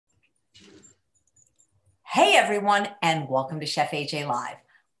Hey everyone, and welcome to Chef AJ Live.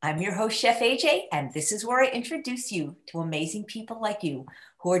 I'm your host, Chef AJ, and this is where I introduce you to amazing people like you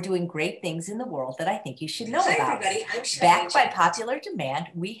who are doing great things in the world that I think you should know about. Hi everybody, I'm Chef Backed by AJ. popular demand,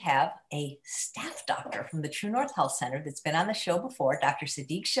 we have a staff doctor from the True North Health Center that's been on the show before, Dr.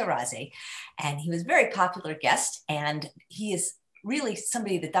 Sadiq Sheraze, and he was a very popular guest, and he is really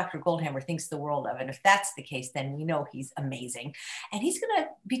somebody that Dr. Goldhammer thinks the world of. And if that's the case, then we know he's amazing. And he's going to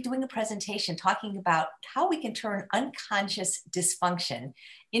be doing a presentation talking about how we can turn unconscious dysfunction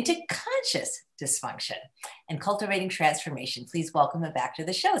into conscious dysfunction and cultivating transformation. Please welcome him back to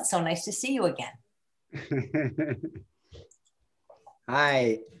the show. It's so nice to see you again.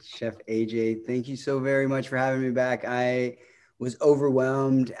 Hi, Chef AJ. Thank you so very much for having me back. I was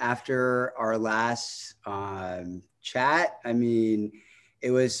overwhelmed after our last chat. I mean,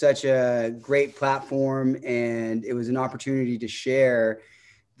 it was such a great platform, and it was an opportunity to share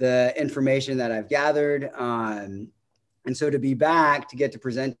the information that I've gathered. And so to be back, to get to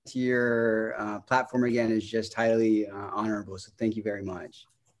present to your platform again is just highly honorable. So thank you very much.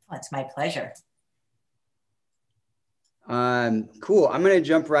 Oh, it's my pleasure. Cool. I'm going to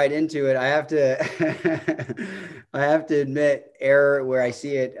jump right into it. I have to, I have to admit error where I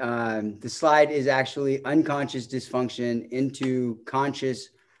see it. The slide is actually unconscious dysfunction into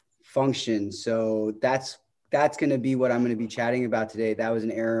conscious function. So that's going to be what I'm going to be chatting about today. That was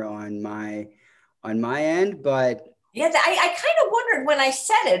an error on my end, but yeah, I kind of wondered when I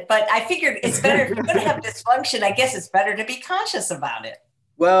said it, but I figured it's better if you're going to have dysfunction. I guess it's better to be conscious about it.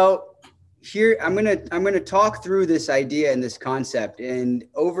 Well, here I'm gonna talk through this idea and this concept, and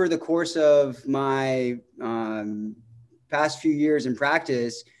over the course of my past few years in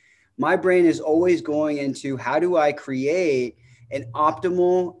practice, my brain is always going into how do I create an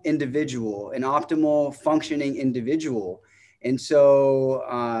optimal individual, an optimal functioning individual. And so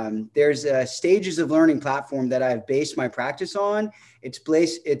there's a stages of learning platform that I've based my practice on. It's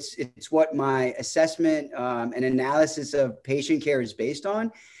what my assessment and analysis of patient care is based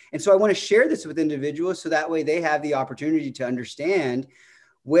on. And so I want to share this with individuals so that way they have the opportunity to understand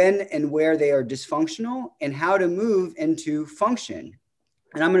when and where they are dysfunctional and how to move into function.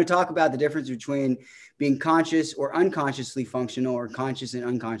 And I'm going to talk about the difference between being conscious or unconsciously functional or conscious and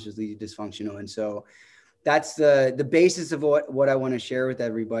unconsciously dysfunctional. And so that's the basis of what I want to share with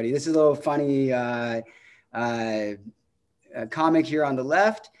everybody. This is a little funny comic here on the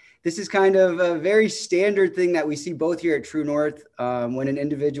left. This is kind of a very standard thing that we see both here at True North when an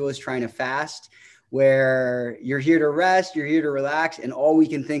individual is trying to fast, where you're here to rest, you're here to relax, and all we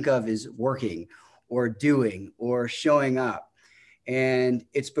can think of is working or doing or showing up. And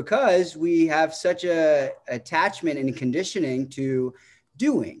it's because we have such a attachment and conditioning to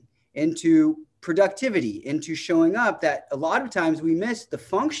doing, into productivity, into showing up, that a lot of times we miss the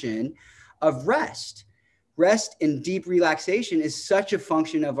function of rest. Rest and deep relaxation is such a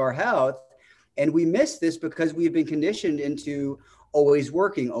function of our health. And we miss this because we've been conditioned into always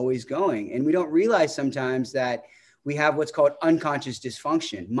working, always going. And we don't realize sometimes that we have what's called unconscious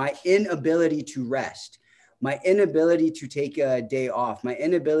dysfunction. My inability to rest, my inability to take a day off, my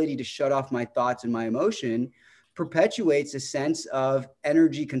inability to shut off my thoughts and my emotion perpetuates a sense of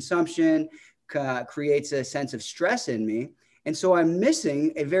energy consumption, creates a sense of stress in me. And so I'm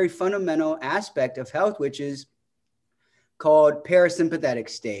missing a very fundamental aspect of health, which is called parasympathetic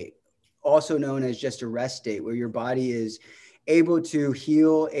state, also known as just a rest state, where your body is able to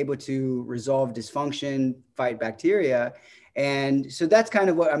heal, able to resolve dysfunction, fight bacteria. And so that's kind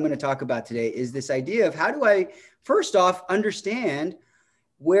of what I'm going to talk about today, is this idea of how do I, first off, understand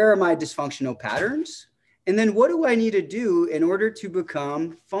where are my dysfunctional patterns? And then what do I need to do in order to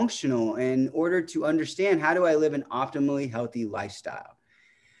become functional, in order to understand how do I live an optimally healthy lifestyle?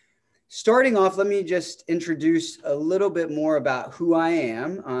 Starting off, let me just introduce a little bit more about who I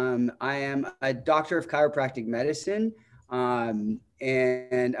am. I am a doctor of chiropractic medicine, and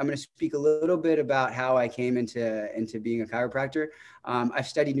I'm going to speak a little bit about how I came into being a chiropractor. I've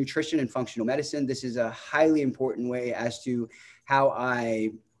studied nutrition and functional medicine. This is a highly important way as to how I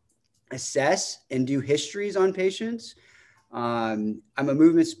assess and do histories on patients. I'm a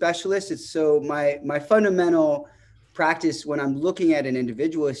movement specialist. It's so my fundamental practice when I'm looking at an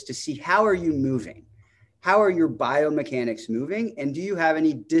individual is to see how are you moving? How are your biomechanics moving? And do you have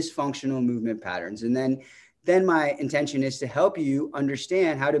any dysfunctional movement patterns? And then my intention is to help you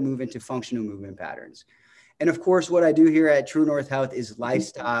understand how to move into functional movement patterns. And of course, what I do here at True North Health is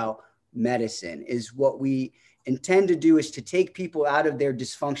lifestyle medicine. Is what we intend to do is to take people out of their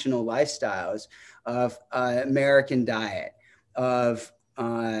dysfunctional lifestyles of American diet, of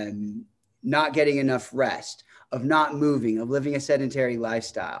not getting enough rest, of not moving, of living a sedentary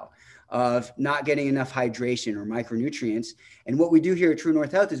lifestyle, of not getting enough hydration or micronutrients. And what we do here at True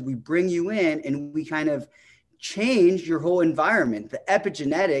North Health is we bring you in and we kind of change your whole environment, the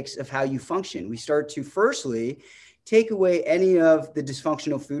epigenetics of how you function. We start to firstly take away any of the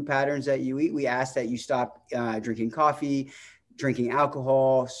dysfunctional food patterns that you eat. We ask that you stop drinking coffee, drinking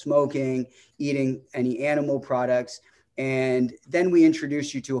alcohol, smoking, eating any animal products. And then we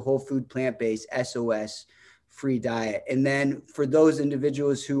introduce you to a whole food, plant-based, SOS free diet. And then for those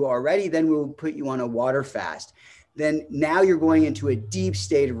individuals who are ready, then we'll put you on a water fast. Then now you're going into a deep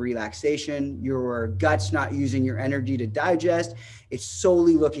state of relaxation. Your gut's not using your energy to digest. It's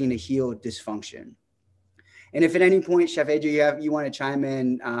solely looking to heal dysfunction. And if at any point, Chef AJ, you want to chime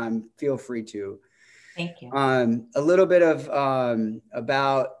in, feel free to. Thank you. A little bit of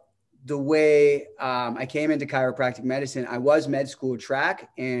about the way I came into chiropractic medicine. I was med school track,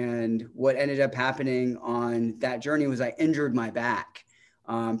 and what ended up happening on that journey was I injured my back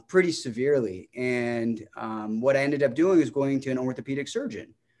pretty severely. And what I ended up doing is going to an orthopedic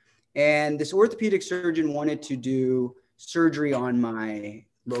surgeon. And this orthopedic surgeon wanted to do surgery on my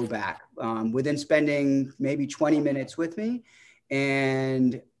low back within spending maybe 20 minutes with me.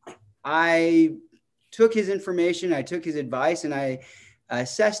 And I took his information, I took his advice, and I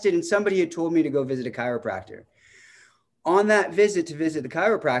assessed it. And somebody had told me to go visit a chiropractor. On that visit to visit the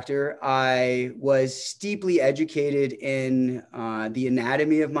chiropractor, I was steeply educated in the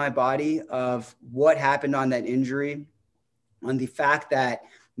anatomy of my body, of what happened on that injury, on the fact that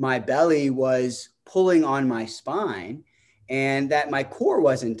my belly was pulling on my spine and that my core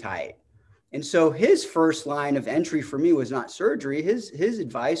wasn't tight. And so his first line of entry for me was not surgery. His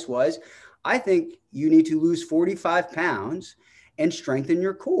advice was, I think you need to lose 45 pounds and strengthen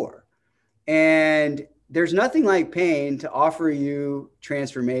your core. And there's nothing like pain to offer you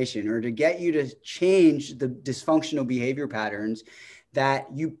transformation or to get you to change the dysfunctional behavior patterns that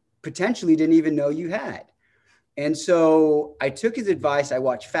you potentially didn't even know you had. And so I took his advice. I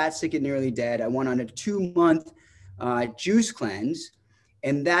watched Fat, Sick, and Nearly Dead. I went on a 2-month juice cleanse.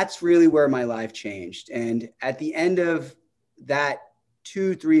 And that's really where my life changed. And at the end of that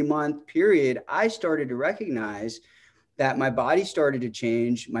 2-3 month period, I started to recognize that my body started to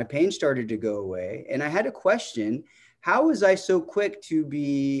change, my pain started to go away. And I had a question, how was I so quick to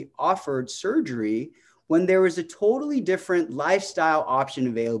be offered surgery when there was a totally different lifestyle option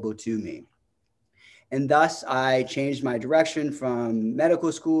available to me? And thus I changed my direction from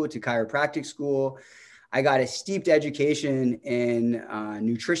medical school to chiropractic school. I got a steeped education in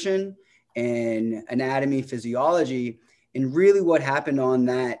nutrition and anatomy, physiology. And really what happened on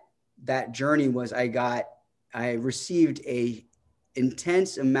that journey was I received a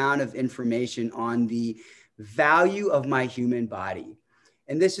intense amount of information on the value of my human body.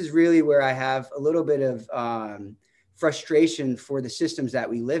 And this is really where I have a little bit of frustration for the systems that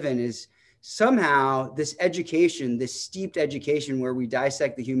we live in, is somehow this education, this steeped education where we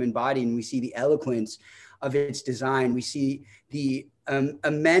dissect the human body and we see the eloquence of its design, we see the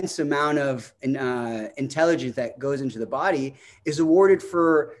immense amount of intelligence that goes into the body, is awarded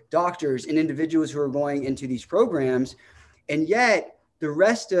for doctors and individuals who are going into these programs. And yet the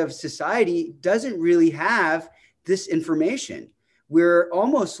rest of society doesn't really have this information. We're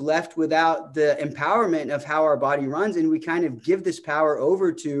almost left without the empowerment of how our body runs. And we kind of give this power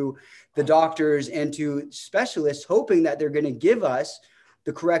over to the doctors and to specialists, hoping that they're going to give us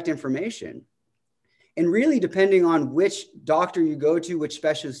the correct information. And really, depending on which doctor you go to, which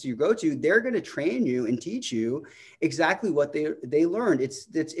specialist you go to, they're going to train you and teach you exactly what they learned.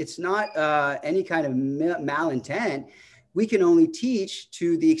 It's not any kind of malintent. We can only teach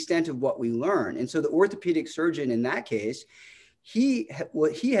to the extent of what we learn. And so the orthopedic surgeon in that case, he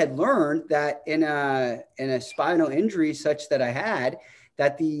had learned that in a spinal injury such that I had,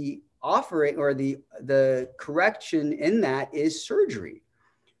 that the offering or the correction in that is surgery.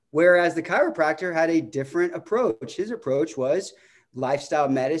 Whereas the chiropractor had a different approach. His approach was lifestyle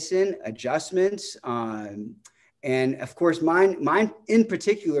medicine, adjustments. And of course, mine in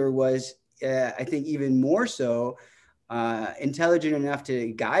particular was, I think even more so, intelligent enough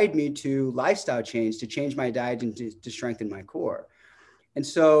to guide me to lifestyle change, to change my diet and to strengthen my core. And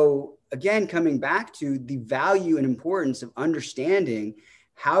so again, coming back to the value and importance of understanding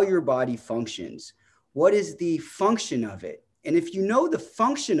how your body functions. What is the function of it? And if you know the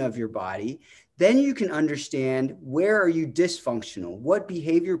function of your body, then you can understand, where are you dysfunctional? What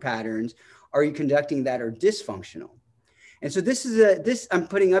behavior patterns are you conducting that are dysfunctional? And so this I'm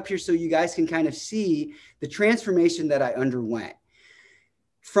putting up here so you guys can kind of see the transformation that I underwent.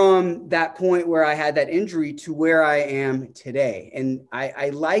 from that point where I had that injury to where I am today. And I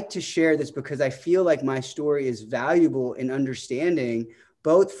like to share this because I feel like my story is valuable in understanding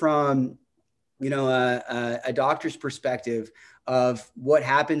both from, a doctor's perspective of what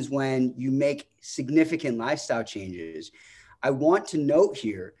happens when you make significant lifestyle changes. I want to note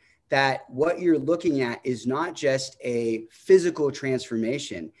here that what you're looking at is not just a physical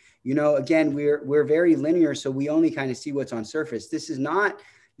transformation. Again, we're very linear, so we only kind of see what's on surface. This is not,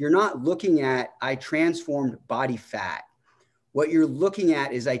 you're not looking at, I transformed body fat. What you're looking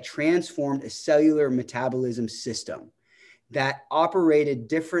at is I transformed a cellular metabolism system that operated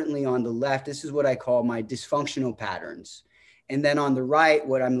differently on the left. This is what I call my dysfunctional patterns. And then on the right,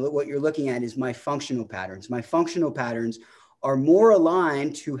 what you're looking at is my functional patterns. My functional patterns are more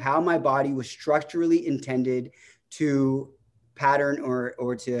aligned to how my body was structurally intended to pattern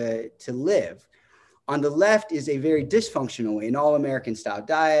or to live. On the left is a very dysfunctional way, an all-American style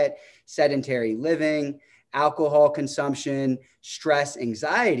diet, sedentary living, alcohol consumption, stress,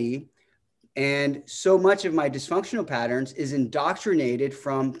 anxiety. And so much of my dysfunctional patterns is indoctrinated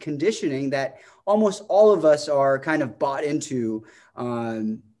from conditioning that almost all of us are kind of bought into,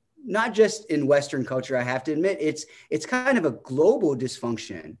 not just in Western culture, I have to admit, it's kind of a global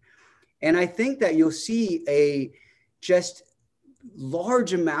dysfunction. And I think that you'll see a just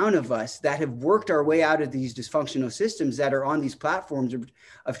large amount of us that have worked our way out of these dysfunctional systems that are on these platforms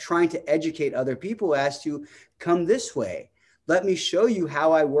of trying to educate other people as to come this way. Let me show you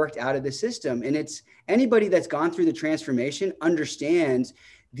how I worked out of the system. And it's anybody that's gone through the transformation understands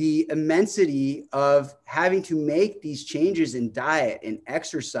the immensity of having to make these changes in diet and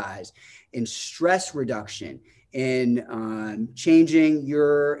exercise, in stress reduction, in changing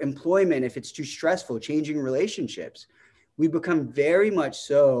your employment if it's too stressful, changing relationships. We become very much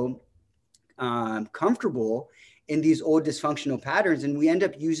so comfortable in these old dysfunctional patterns, and we end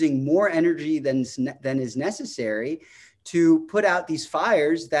up using more energy than is necessary to put out these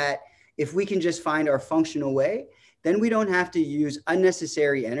fires that if we can just find our functional way, then we don't have to use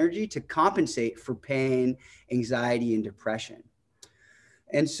unnecessary energy to compensate for pain, anxiety, and depression.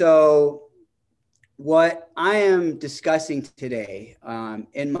 And so what I am discussing today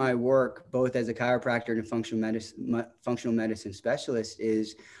in my work, both as a chiropractor and a functional medicine specialist,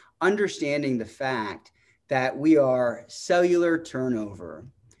 is understanding the fact that we are cellular turnover.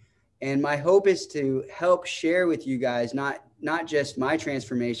 And my hope is to help share with you guys, not just my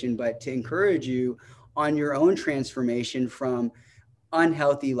transformation, but to encourage you on your own transformation from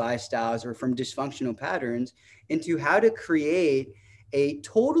unhealthy lifestyles or from dysfunctional patterns into how to create a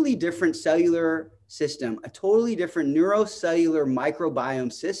totally different cellular system, a totally different neurocellular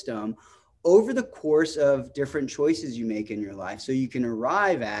microbiome system over the course of different choices you make in your life. So you can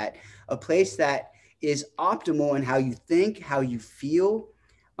arrive at a place that is optimal in how you think, how you feel,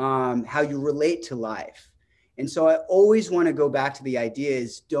 how you relate to life. And so I always want to go back to the idea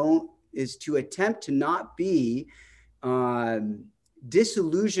is to attempt to not be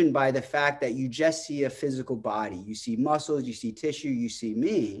disillusioned by the fact that you just see a physical body. You see muscles, you see tissue, you see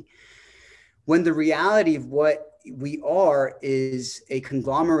me. When the reality of what we are is a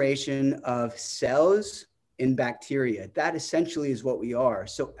conglomeration of cells and bacteria. That essentially is what we are.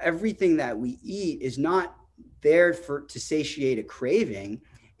 So everything that we eat is not there to satiate a craving.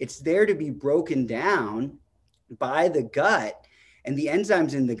 It's there to be broken down by the gut and the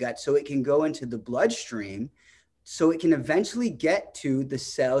enzymes in the gut so it can go into the bloodstream, so it can eventually get to the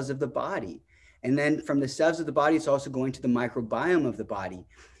cells of the body. And then from the cells of the body, it's also going to the microbiome of the body.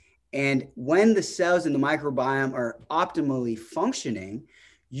 And when the cells in the microbiome are optimally functioning,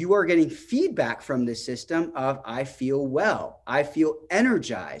 you are getting feedback from the system of, I feel well, I feel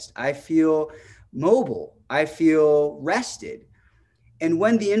energized, I feel mobile, I feel rested. And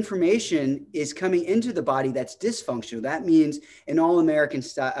when the information is coming into the body that's dysfunctional, that means an all-American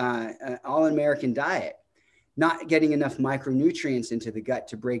diet, not getting enough micronutrients into the gut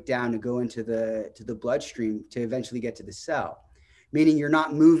to break down and go into the bloodstream to eventually get to the cell, meaning you're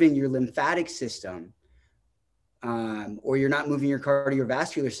not moving your lymphatic system or you're not moving your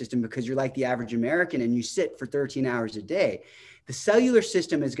cardiovascular system because you're like the average American and you sit for 13 hours a day. The cellular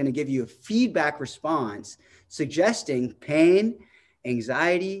system is going to give you a feedback response suggesting pain,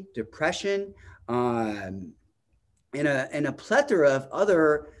 anxiety, depression, and a plethora of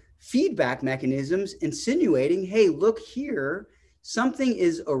other feedback mechanisms insinuating, hey, look here, something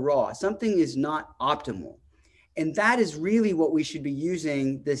is awry, something is not optimal. And that is really what we should be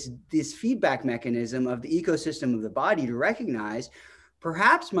using this feedback mechanism of the ecosystem of the body to recognize.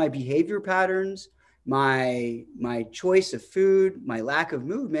 Perhaps my behavior patterns, my choice of food, my lack of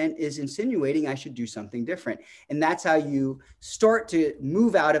movement is insinuating I should do something different. And that's how you start to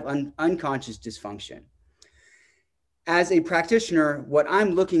move out of unconscious dysfunction. As a practitioner, what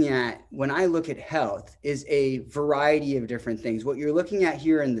I'm looking at when I look at health is a variety of different things. What you're looking at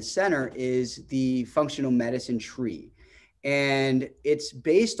here in the center is the functional medicine tree. And it's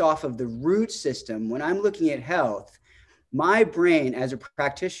based off of the root system. When I'm looking at health, my brain as a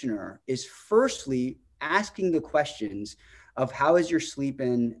practitioner is firstly asking the questions of how is your sleep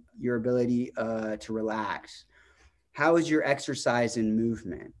and your ability to relax? How is your exercise and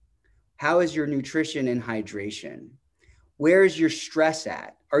movement? How is your nutrition and hydration? Where is your stress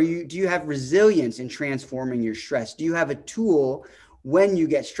at? Do you have resilience in transforming your stress? Do you have a tool when you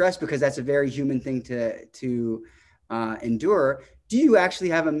get stressed? Because that's a very human thing to endure. Do you actually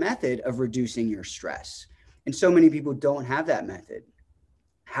have a method of reducing your stress? And so many people don't have that method.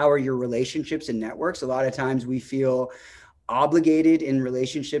 How are your relationships and networks? A lot of times we feel obligated in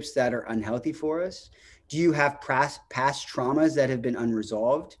relationships that are unhealthy for us. Do you have past traumas that have been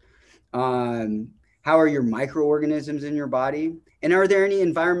unresolved? How are your microorganisms in your body? And are there any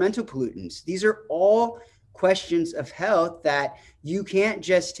environmental pollutants? These are all questions of health that you can't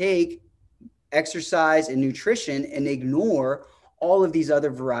just take exercise and nutrition and ignore all of these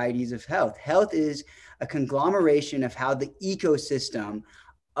other varieties of health. Health is a conglomeration of how the ecosystem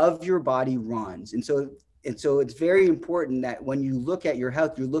of your body runs. And so it's very important that when you look at your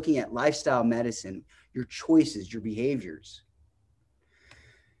health, you're looking at lifestyle medicine, your choices, your behaviors.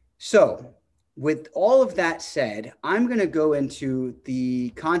 So with all of that said, I'm going to go into the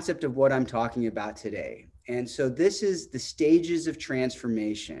concept of what I'm talking about today. And so this is the stages of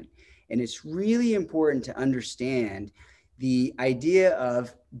transformation. And it's really important to understand the idea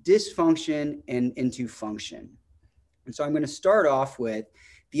of dysfunction and into function. And so I'm going to start off with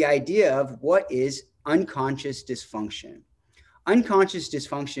the idea of what is unconscious dysfunction. Unconscious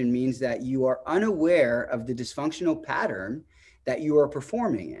dysfunction means that you are unaware of the dysfunctional pattern that you are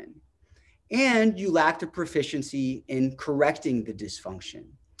performing in, and you lack the proficiency in correcting the dysfunction.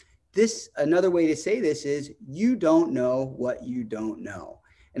 Another way to say this is you don't know what you don't know.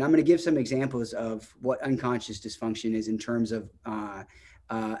 And I'm going to give some examples of what unconscious dysfunction is in terms of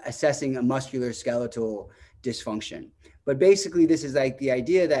assessing a musculoskeletal dysfunction. But basically, this is like the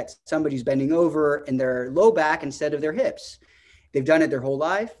idea that somebody's bending over in their low back instead of their hips. They've done it their whole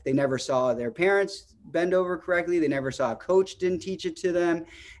life. They never saw their parents bend over correctly. They never saw a coach didn't teach it to them.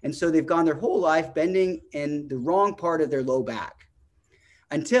 And so they've gone their whole life bending in the wrong part of their low back.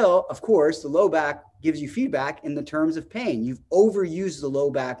 Until, of course, the low back gives you feedback in the terms of pain. You've overused the low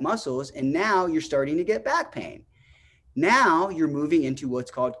back muscles, and now you're starting to get back pain. Now you're moving into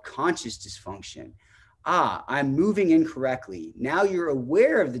what's called conscious dysfunction. I'm moving incorrectly. Now you're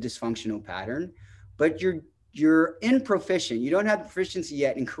aware of the dysfunctional pattern, but you're improficient. You don't have proficiency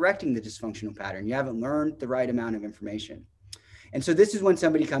yet in correcting the dysfunctional pattern. You haven't learned the right amount of information. And so this is when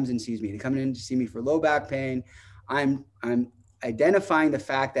somebody comes and sees me. They come in to see me for low back pain. I'm identifying the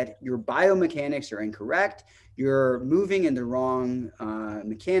fact that your biomechanics are incorrect. You're moving in the wrong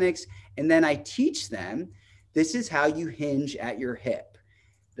mechanics. And then I teach them, this is how you hinge at your hip.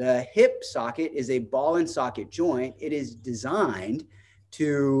 The hip socket is a ball and socket joint. It is designed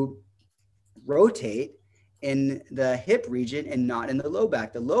to rotate in the hip region and not in the low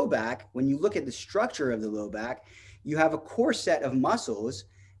back. The low back, when you look at the structure of the low back, you have a core set of muscles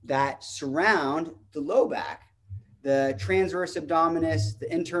that surround the low back. The transverse abdominis,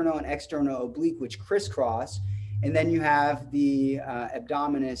 the internal and external oblique, which crisscross, and then you have the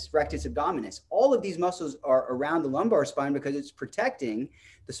abdominis, rectus abdominis. All of these muscles are around the lumbar spine because it's protecting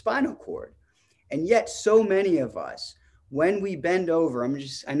the spinal cord. And yet so many of us, when we bend over,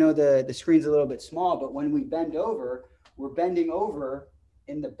 I know the screen's a little bit small, but when we bend over, we're bending over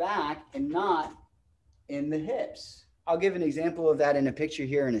in the back and not in the hips. I'll give an example of that in a picture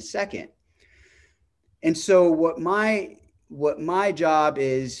here in a second. And so what my job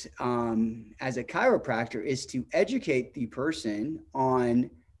is as a chiropractor is to educate the person on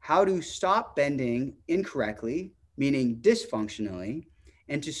how to stop bending incorrectly, meaning dysfunctionally,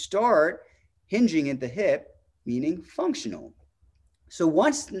 and to start hinging at the hip, meaning functional. So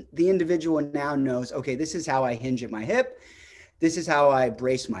once the individual now knows, okay, this is how I hinge at my hip, this is how I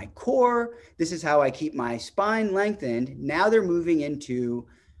brace my core, this is how I keep my spine lengthened, now they're moving into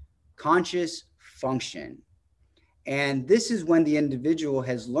conscious function. And this is when the individual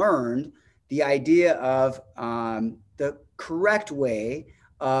has learned the idea of the correct way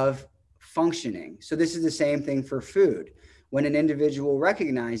of functioning. So this is the same thing for food. When an individual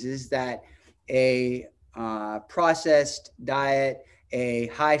recognizes that a processed diet, a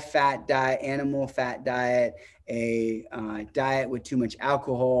high fat diet, animal fat diet, a diet with too much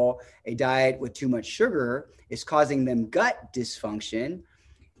alcohol, a diet with too much sugar is causing them gut dysfunction.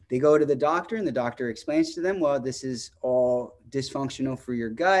 They go to the doctor and the doctor explains to them, well, this is all dysfunctional for your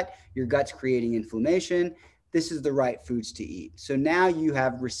gut. Your gut's creating inflammation. This is the right foods to eat. So now you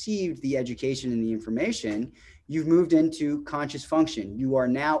have received the education and the information. You've moved into conscious function. You are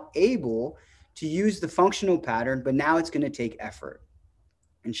now able to use the functional pattern, but now it's going to take effort.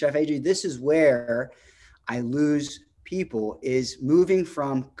 And Chef AJ, this is where I lose people, is moving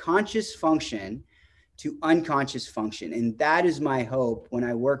from conscious function to unconscious function. And that is my hope when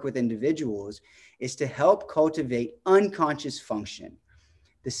I work with individuals, is to help cultivate unconscious function.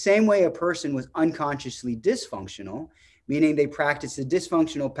 The same way a person was unconsciously dysfunctional, meaning they practice a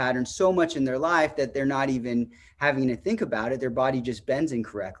dysfunctional pattern so much in their life that they're not even having to think about it. Their body just bends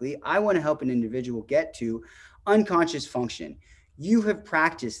incorrectly. I want to help an individual get to unconscious function. You have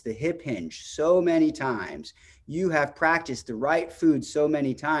practiced the hip hinge so many times. You have practiced the right food so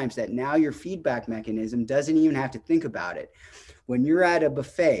many times that now your feedback mechanism doesn't even have to think about it. When you're at a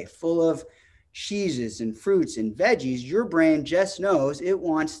buffet full of cheeses and fruits and veggies, your brain just knows it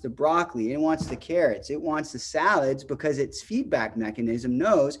wants the broccoli, it wants the carrots, it wants the salads, because its feedback mechanism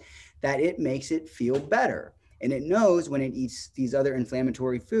knows that it makes it feel better. And it knows when it eats these other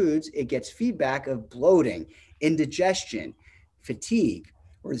inflammatory foods, it gets feedback of bloating, indigestion, fatigue,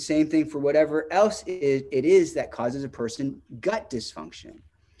 or the same thing for whatever else it is that causes a person gut dysfunction.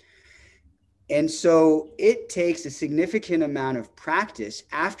 And so it takes a significant amount of practice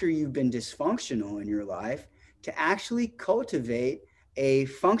after you've been dysfunctional in your life to actually cultivate a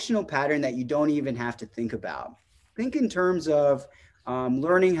functional pattern that you don't even have to think about. Think in terms of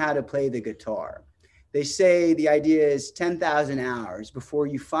learning how to play the guitar. They say the idea is 10,000 hours before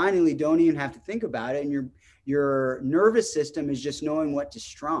you finally don't even have to think about it, and your nervous system is just knowing what to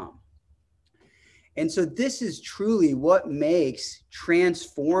strum. And so this is truly what makes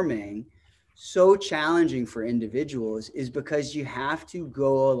transforming so challenging for individuals, is because you have to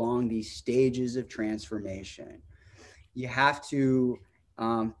go along these stages of transformation. You have to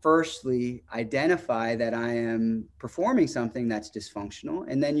firstly identify that I am performing something that's dysfunctional,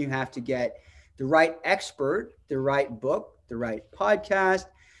 and then you have to get the right expert, the right book, the right podcast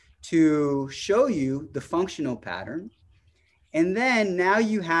to show you the functional pattern. And then now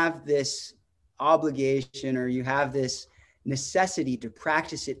you have this obligation, or you have this necessity to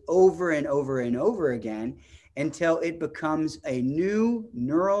practice it over and over and over again until it becomes a new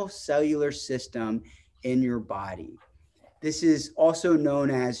neural cellular system in your body. This is also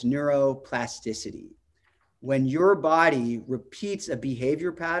known as neuroplasticity. When your body repeats a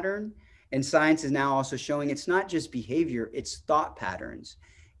behavior pattern, and science is now also showing it's not just behavior, it's thought patterns,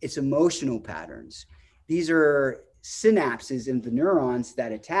 it's emotional patterns. These are synapses in the neurons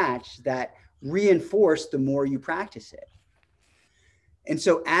that attach, that reinforce the more you practice it. And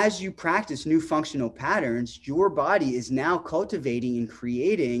so as you practice new functional patterns, your body is now cultivating and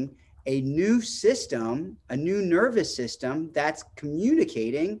creating a new system, a new nervous system that's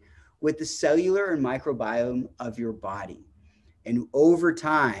communicating with the cellular and microbiome of your body. And over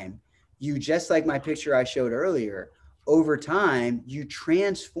time, you, just like my picture I showed earlier, over time, you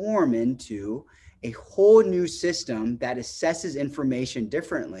transform into a whole new system that assesses information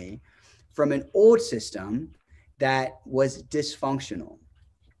differently from an old system that was dysfunctional.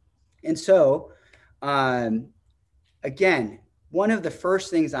 And so, again, one of the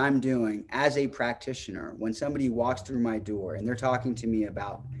first things I'm doing as a practitioner when somebody walks through my door and they're talking to me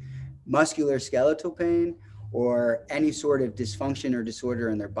about musculoskeletal pain or any sort of dysfunction or disorder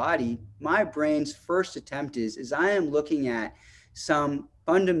in their body, my brain's first attempt is I am looking at some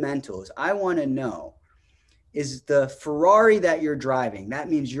fundamentals. I want to know, is the Ferrari that you're driving, that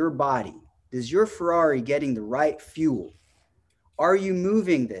means your body, is your Ferrari getting the right fuel? Are you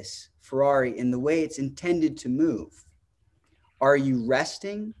moving this Ferrari in the way it's intended to move? Are you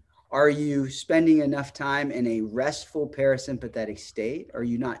resting? Are you spending enough time in a restful parasympathetic state? Are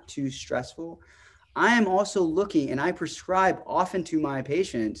you not too stressful? I am also looking, and I prescribe often to my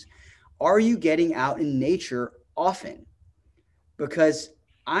patients, are you getting out in nature often? Because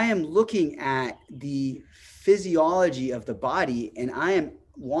I am looking at the physiology of the body, and I am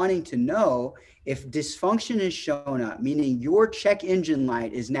wanting to know if dysfunction has shown up, meaning your check engine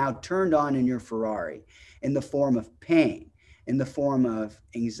light is now turned on in your Ferrari in the form of pain, in the form of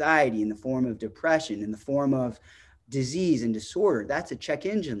anxiety, in the form of depression, in the form of disease and disorder. That's a check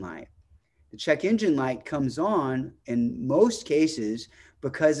engine light. The check engine light comes on in most cases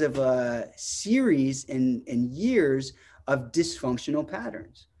because of a series and years of dysfunctional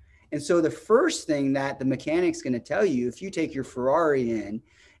patterns. And so the first thing that the mechanic's going to tell you, if you take your Ferrari in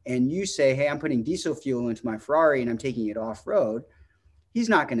and you say, hey, I'm putting diesel fuel into my Ferrari and I'm taking it off road, he's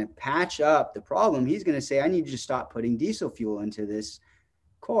not going to patch up the problem. He's going to say, I need you to stop putting diesel fuel into this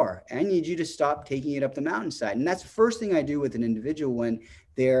car. I need you to stop taking it up the mountainside. And that's the first thing I do with an individual when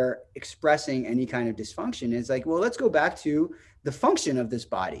they're expressing any kind of dysfunction is like, well, let's go back to the function of this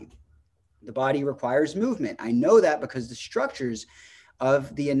body. The body requires movement. I know that because the structures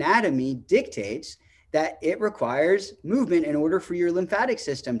of the anatomy dictates that it requires movement in order for your lymphatic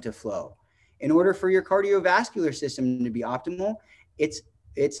system to flow. In order for your cardiovascular system to be optimal, it's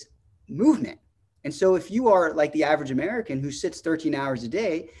movement. And so if you are like the average American who sits 13 hours a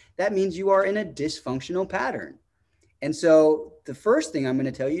day, that means you are in a dysfunctional pattern. And so the first thing I'm going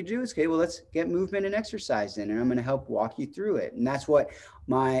to tell you to do is, okay, well, let's get movement and exercise in, and I'm going to help walk you through it. And that's what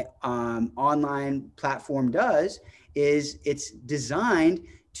my online platform does, is it's designed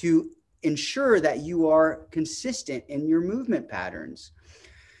to ensure that you are consistent in your movement patterns.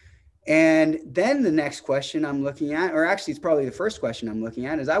 And then the next question I'm looking at, or actually it's probably the first question I'm looking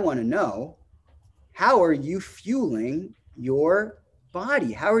at, is I want to know, how are you fueling your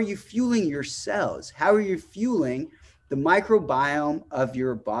body? How are you fueling your cells? How are you fueling the microbiome of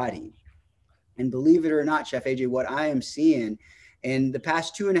your body? And believe it or not, Chef AJ, what I am seeing in the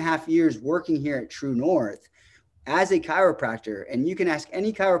past 2.5 years working here at True North as a chiropractor, and you can ask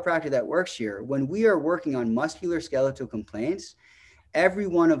any chiropractor that works here, when we are working on musculoskeletal complaints, every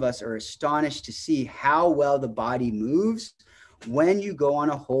one of us are astonished to see how well the body moves when you go on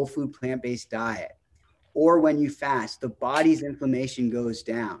a whole food plant-based diet or when you fast. The body's inflammation goes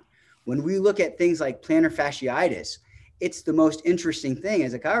down. When we look at things like plantar fasciitis, it's the most interesting thing.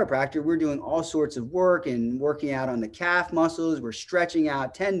 As a chiropractor, we're doing all sorts of work and working out on the calf muscles. We're stretching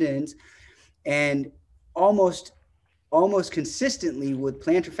out tendons, and almost consistently with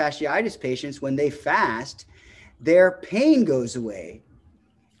plantar fasciitis patients, when they fast, their pain goes away,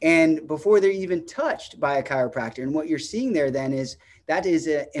 and before they're even touched by a chiropractor. And what you're seeing there then is that is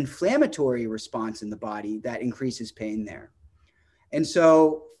an inflammatory response in the body that increases pain there. And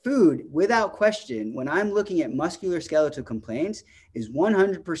so food, without question, when I'm looking at musculoskeletal complaints, is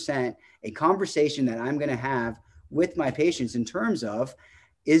 100% a conversation that I'm going to have with my patients in terms of,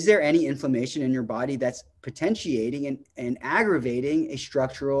 is there any inflammation in your body that's potentiating and aggravating a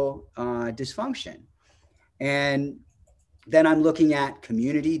structural dysfunction? And then I'm looking at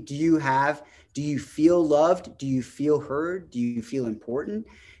community. Do you feel loved? Do you feel heard? Do you feel important?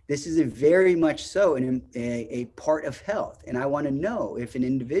 This is a very much so a part of health. And I want to know if an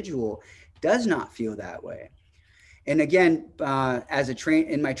individual does not feel that way. And again,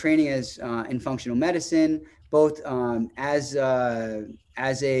 in my training as in functional medicine, both as a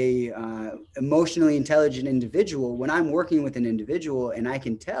emotionally intelligent individual, when I'm working with an individual and I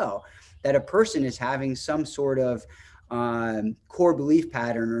can tell that a person is having some sort of core belief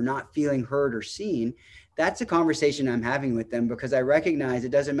pattern or not feeling heard or seen, that's a conversation I'm having with them, because I recognize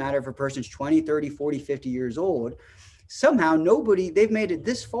it doesn't matter if a person's 20, 30, 40, 50 years old. Somehow they've made it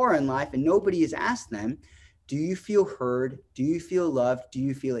this far in life and nobody has asked them, do you feel heard? Do you feel loved? Do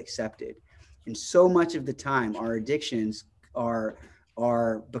you feel accepted? And so much of the time our addictions are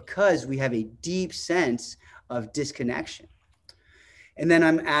because we have a deep sense of disconnection. And then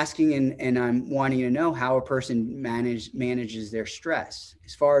I'm asking and I'm wanting to know how a person manages their stress.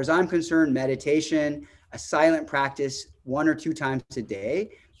 As far as I'm concerned, meditation, a silent practice 1 or 2 times a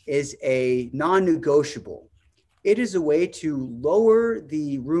day, is a non-negotiable. It is a way to lower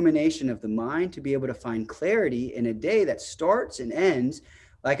the rumination of the mind, to be able to find clarity in a day that starts and ends,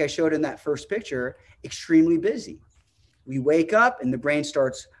 like I showed in that first picture, extremely busy. We wake up and the brain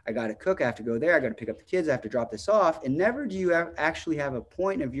starts, I got to cook, I have to go there, I got to pick up the kids, I have to drop this off. And never do you actually have a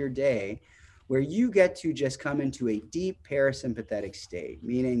point of your day where you get to just come into a deep parasympathetic state,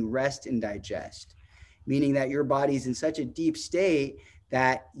 meaning rest and digest, meaning that your body's in such a deep state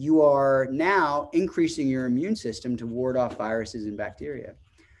that you are now increasing your immune system to ward off viruses and bacteria.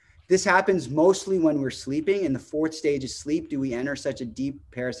 This happens mostly when we're sleeping. In the 4th stage of sleep do we enter such a deep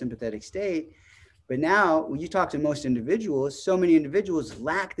parasympathetic state. But now when you talk to most individuals, so many individuals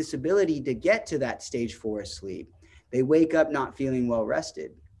lack this ability to get to that stage 4 of sleep. They wake up not feeling well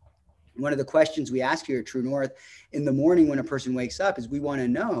rested. One of the questions we ask here at True North in the morning when a person wakes up is, we want to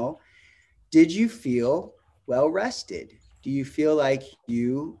know, did you feel well rested? Do you feel like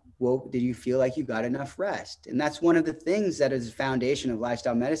you woke? Did you feel like you got enough rest? And that's one of the things that is the foundation of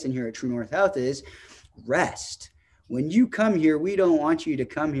lifestyle medicine here at True North Health, is rest. When you come here, we don't want you to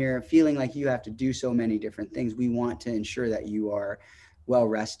come here feeling like you have to do so many different things. We want to ensure that you are well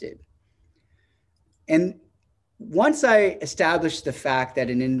rested. And once I establish the fact that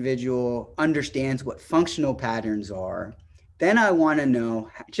an individual understands what functional patterns are, then I want to know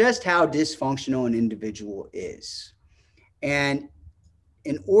just how dysfunctional an individual is. And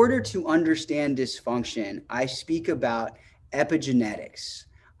in order to understand dysfunction, I speak about epigenetics.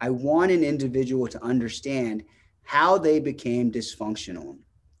 I want an individual to understand how they became dysfunctional.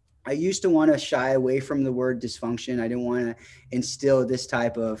 I used to want to shy away from the word dysfunction. I didn't want to instill this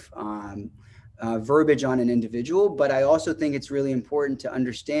type of verbiage on an individual, but I also think it's really important to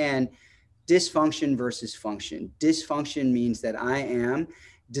understand dysfunction versus function. Dysfunction means that I am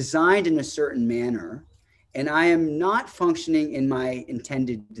designed in a certain manner and I am not functioning in my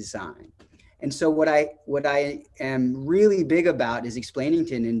intended design. And so what I am really big about is explaining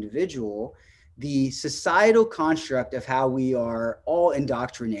to an individual the societal construct of how we are all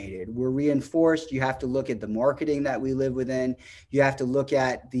indoctrinated. We're reinforced. You have to look at the marketing that we live within. You have to look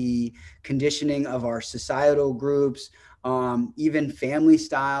at the conditioning of our societal groups, even family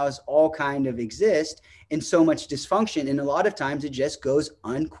styles, all kind of exist in so much dysfunction. And a lot of times it just goes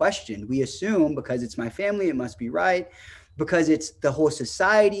unquestioned. We assume because it's my family, it must be right. Because it's the whole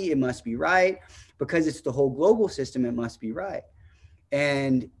society, it must be right. Because it's the whole global system, it must be right.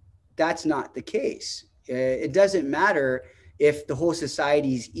 And that's not the case. It doesn't matter if the whole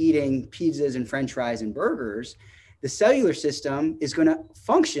society is eating pizzas and french fries and burgers. The cellular system is going to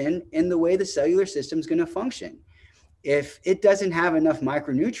function in the way the cellular system is going to function. If it doesn't have enough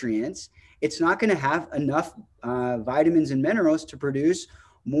micronutrients, it's not going to have enough vitamins and minerals to produce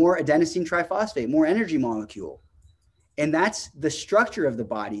more adenosine triphosphate, more energy molecule. And that's the structure of the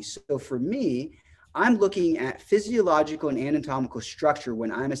body. So for me, I'm looking at physiological and anatomical structure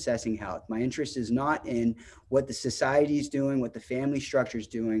when I'm assessing health. My interest is not in what the society is doing, what the family structure is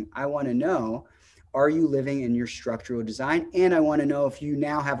doing. I want to know, are you living in your structural design? And I want to know if you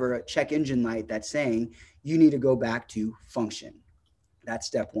now have a check engine light that's saying you need to go back to function. That's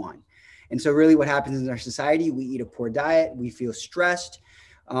step one. And so really what happens in our society, we eat a poor diet, we feel stressed,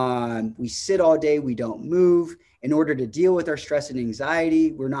 we sit all day, we don't move. In order to deal with our stress and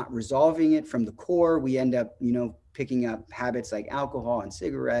anxiety, we're not resolving it from the core. We end up, picking up habits like alcohol and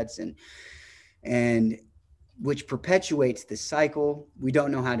cigarettes and which perpetuates this cycle. We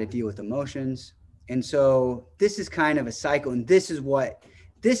don't know how to deal with emotions. And so this is kind of a cycle. And this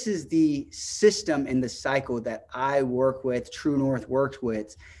is the system and the cycle that I work with, True North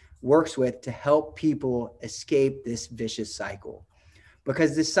works with to help people escape this vicious cycle.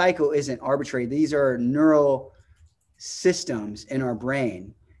 Because this cycle isn't arbitrary. These are neural systems in our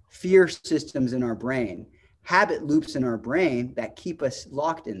brain, fear systems in our brain, habit loops in our brain that keep us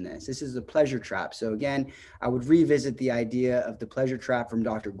locked in this. This is a pleasure trap. So again, I would revisit the idea of the pleasure trap from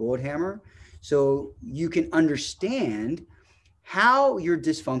Dr. Goldhammer so you can understand how your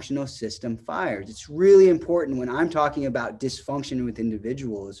dysfunctional system fires. It's really important when I'm talking about dysfunction with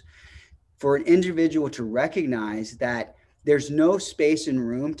individuals for an individual to recognize that there's no space and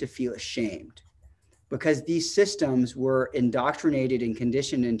room to feel ashamed, because these systems were indoctrinated and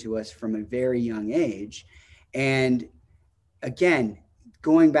conditioned into us from a very young age. And again,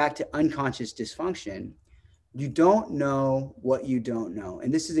 going back to unconscious dysfunction, you don't know what you don't know.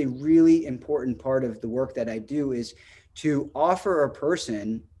 And this is a really important part of the work that I do, is to offer a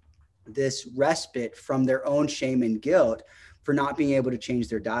person this respite from their own shame and guilt for not being able to change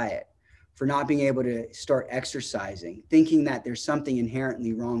their diet, for not being able to start exercising, thinking that there's something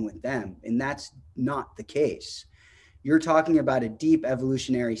inherently wrong with them. And that's not the case. You're talking about a deep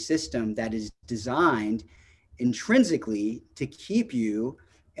evolutionary system that is designed intrinsically to keep you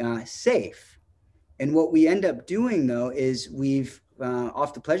safe. And what we end up doing, though, is we've,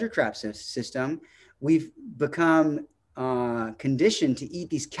 off the pleasure trap system, we've become conditioned to eat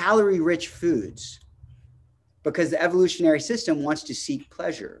these calorie-rich foods because the evolutionary system wants to seek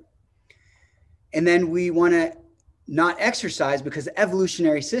pleasure. And then we want to not exercise because the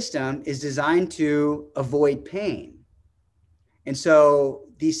evolutionary system is designed to avoid pain. And so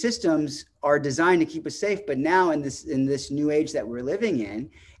these systems are designed to keep us safe. But now in this new age that we're living in,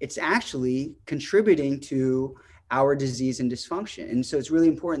 it's actually contributing to our disease and dysfunction. And so it's really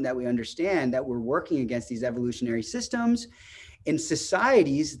important that we understand that we're working against these evolutionary systems in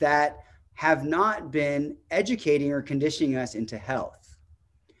societies that have not been educating or conditioning us into health.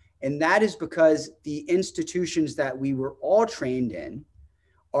 And that is because the institutions that we were all trained in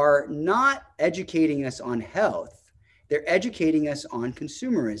are not educating us on health. They're educating us on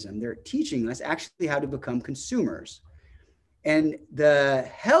consumerism. They're teaching us actually how to become consumers. And the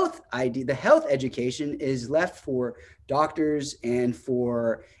health education is left for doctors and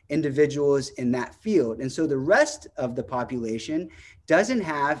for individuals in that field. And so the rest of the population doesn't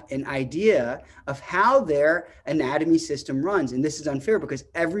have an idea of how their anatomy system runs. And this is unfair because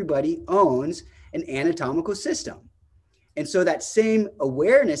everybody owns an anatomical system. And so that same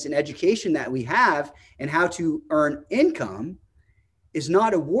awareness and education that we have and how to earn income is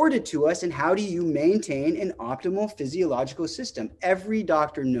not awarded to us. And how do you maintain an optimal physiological system? Every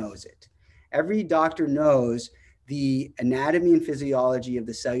doctor knows it. Every doctor knows the anatomy and physiology of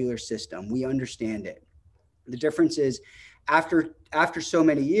the cellular system. We understand it. The difference is after so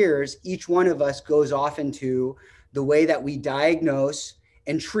many years, each one of us goes off into the way that we diagnose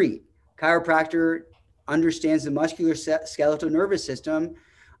and treat. Chiropractor understands the muscular skeletal nervous system,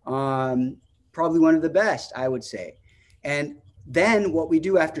 probably one of the best, I would say. And then what we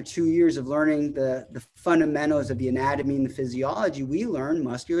do after 2 years of learning the fundamentals of the anatomy and the physiology, we learn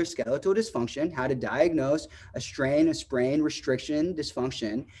musculoskeletal dysfunction, how to diagnose a strain, a sprain, restriction,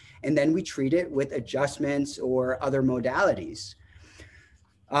 dysfunction, and then we treat it with adjustments or other modalities.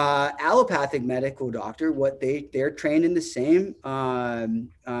 Allopathic medical doctor, they're trained in the same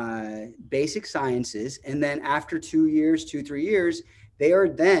basic sciences, and then after 2 years, 3 years, they are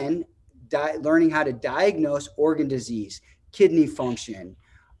then learning how to diagnose organ disease, kidney function,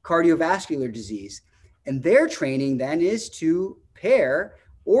 cardiovascular disease. And their training then is to pair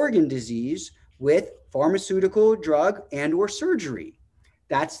organ disease with pharmaceutical drug and or surgery.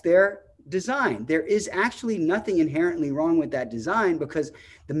 That's their design. There is actually nothing inherently wrong with that design because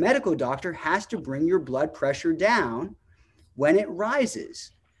the medical doctor has to bring your blood pressure down when it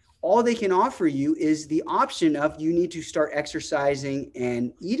rises. All they can offer you is the option of you need to start exercising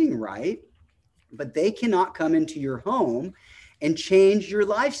and eating right, but they cannot come into your home and change your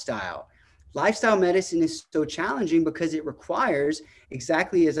lifestyle. Lifestyle medicine is so challenging because it requires,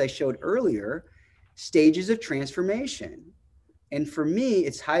 exactly as I showed earlier, stages of transformation. And for me,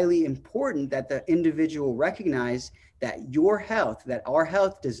 it's highly important that the individual recognize that your health, that our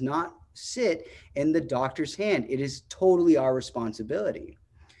health does not sit in the doctor's hand. It is totally our responsibility.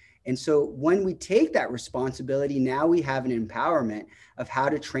 And so when we take that responsibility, now we have an empowerment of how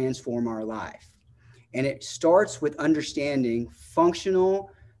to transform our life. And it starts with understanding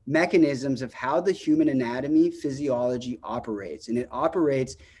functional mechanisms of how the human anatomy, physiology operates. And it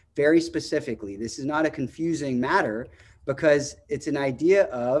operates very specifically. This is not a confusing matter because it's an idea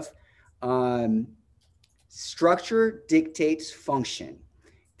of structure dictates function.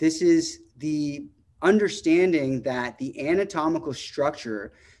 This is the understanding that the anatomical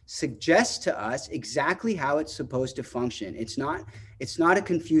structure suggests to us exactly how it's supposed to function. It's not a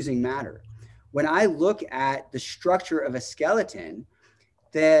confusing matter. When I look at the structure of a skeleton,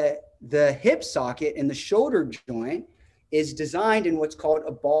 the hip socket and the shoulder joint is designed in what's called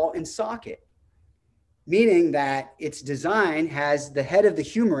a ball and socket, meaning that its design has the head of the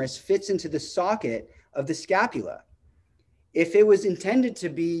humerus fits into the socket of the scapula. If it was intended to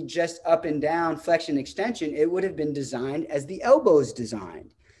be just up and down, flexion, extension, it would have been designed as the elbow is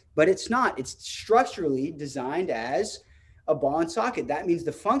designed, but it's not. It's structurally designed as a ball and socket. That means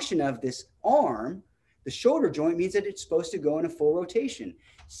the function of this arm, the shoulder joint, means that it's supposed to go in a full rotation.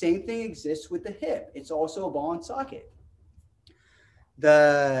 Same thing exists with the hip. It's also a ball and socket.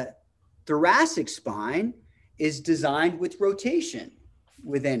 The thoracic spine is designed with rotation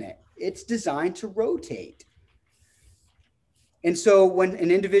within it. It's designed to rotate. And so when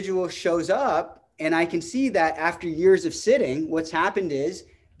an individual shows up, and I can see that after years of sitting, what's happened is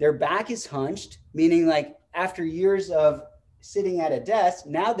their back is hunched, meaning like after years of sitting at a desk,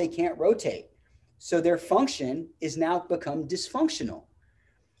 now they can't rotate. So their function is now become dysfunctional.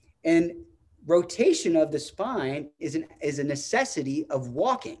 And rotation of the spine is a necessity of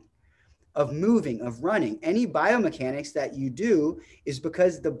walking, of moving, of running. Any biomechanics that you do is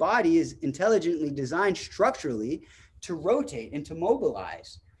because the body is intelligently designed structurally to rotate and to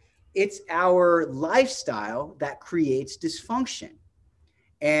mobilize. It's our lifestyle that creates dysfunction.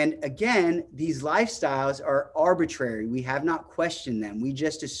 And again, these lifestyles are arbitrary. We have not questioned them. We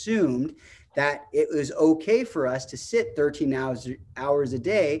just assumed that it was okay for us to sit 13 hours a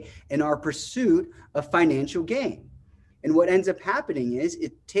day in our pursuit of financial gain. And what ends up happening is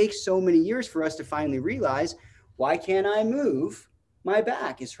it takes so many years for us to finally realize, why can't I move? My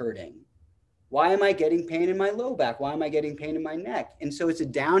back is hurting. Why am I getting pain in my low back? Why am I getting pain in my neck? And so it's a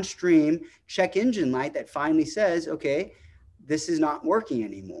downstream check engine light that finally says, okay, this is not working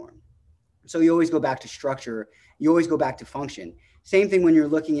anymore. So you always go back to structure. You always go back to function. Same thing when you're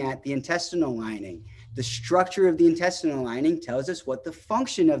looking at the intestinal lining. The structure of the intestinal lining tells us what the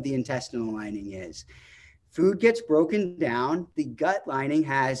function of the intestinal lining is. Food gets broken down. The gut lining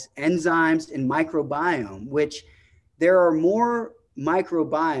has enzymes and microbiome, which there are more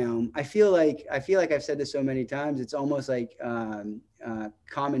microbiome. I feel like I've said this so many times. It's almost like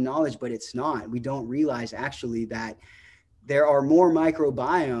common knowledge, but it's not. We don't realize actually that there are more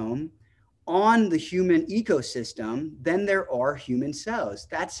microbiome on the human ecosystem than there are human cells.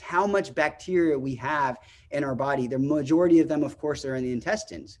 That's how much bacteria we have in our body. The majority of them, of course, are in the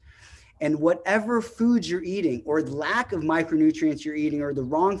intestines. And whatever foods you're eating, or the lack of micronutrients you're eating, or the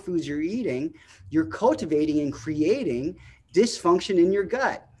wrong foods you're eating, you're cultivating and creating dysfunction in your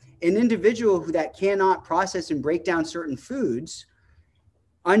gut. An individual who that cannot process and break down certain foods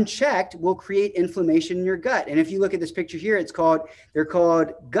unchecked will create inflammation in your gut. And if you look at this picture here, they're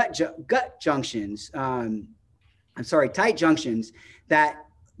called gut junctions. Tight junctions that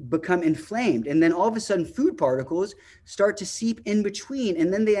become inflamed. And then all of a sudden food particles start to seep in between,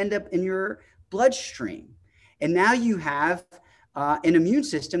 and then they end up in your bloodstream. And now you have an immune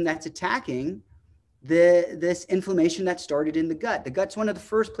system that's attacking this inflammation that started in the gut. The gut's one of the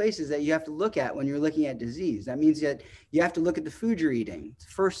first places that you have to look at when you're looking at disease. That means that you have to look at the food you're eating.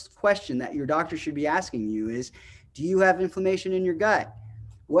 The first question that your doctor should be asking you is, do you have inflammation in your gut?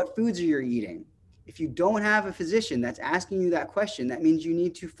 What foods are you eating? If you don't have a physician that's asking you that question, that means you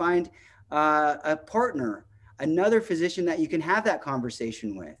need to find a partner, another physician that you can have that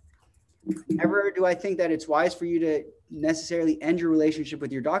conversation with. Never do I think that it's wise for you to necessarily end your relationship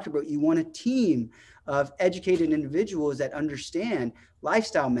with your doctor, but you want a team of educated individuals that understand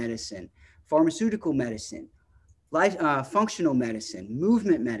lifestyle medicine, pharmaceutical medicine, functional medicine,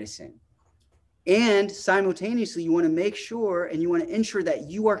 movement medicine. And simultaneously, you want to make sure and you want to ensure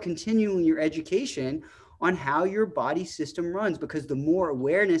that you are continuing your education on how your body system runs, because the more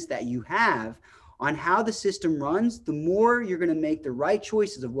awareness that you have on how the system runs, the more you're going to make the right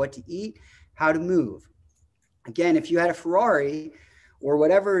choices of what to eat, how to move. Again, if you had a Ferrari or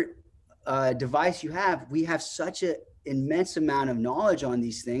whatever device you have, we have such an immense amount of knowledge on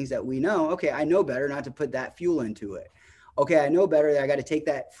these things that we know, okay, I know better not to put that fuel into it. Okay, I know better that I got to take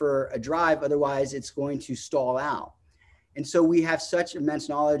that for a drive, otherwise it's going to stall out. And so we have such immense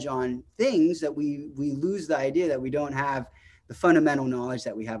knowledge on things that we lose the idea that we don't have the fundamental knowledge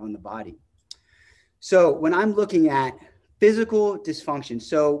that we have on the body. So when I'm looking at physical dysfunction,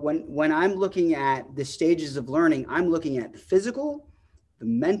 so when I'm looking at the stages of learning, I'm looking at the physical, the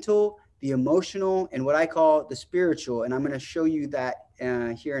mental, the emotional, and what I call the spiritual. And I'm going to show you that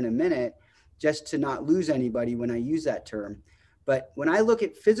here in a minute, just to not lose anybody when I use that term. But when I look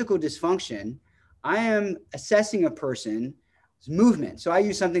at physical dysfunction, I am assessing a person's movement. So I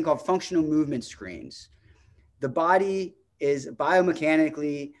use something called functional movement screens. The body is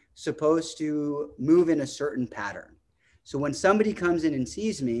biomechanically supposed to move in a certain pattern. So when somebody comes in and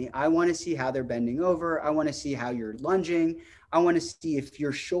sees me, I want to see how they're bending over. I want to see how you're lunging. I want to see if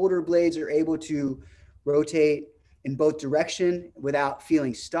your shoulder blades are able to rotate in both direction without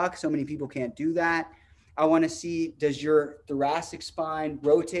feeling stuck. So many people can't do that. I want to see, does your thoracic spine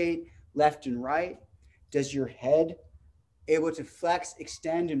rotate left and right? Does your head able to flex,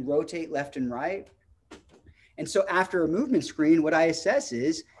 extend, and rotate left and right? And so after a movement screen, what I assess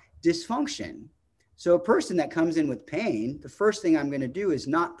is dysfunction. So a person that comes in with pain, the first thing I'm going to do is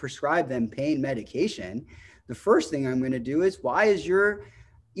not prescribe them pain medication. The first thing I'm going to do is, why is your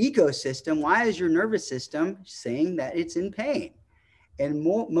ecosystem, why is your nervous system saying that it's in pain? And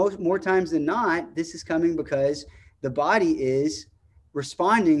more times than not, this is coming because the body is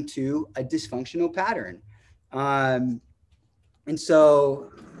responding to a dysfunctional pattern. And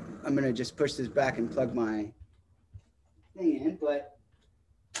so I'm going to just push this back and plug my thing in. But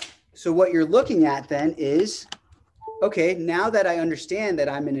so what you're looking at then is, okay, now that I understand that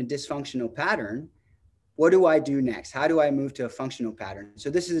I'm in a dysfunctional pattern, what do I do next? How do I move to a functional pattern? So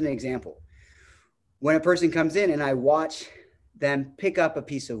this is an example. When a person comes in and I watch them pick up a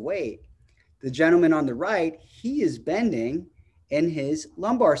piece of weight, the gentleman on the right, he is bending in his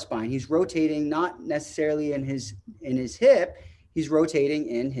lumbar spine. He's rotating, not necessarily in his hip, he's rotating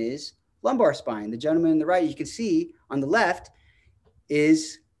in his lumbar spine. The gentleman on the right, you can see on the left,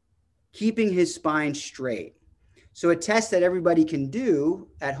 is keeping his spine straight. So a test that everybody can do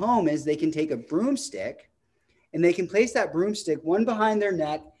at home is they can take a broomstick and they can place that broomstick one behind their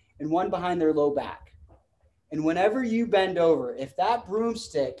neck and one behind their low back. And whenever you bend over, if that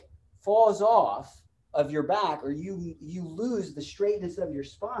broomstick falls off of your back, or you lose the straightness of your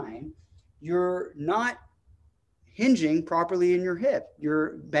spine, you're not hinging properly in your hip.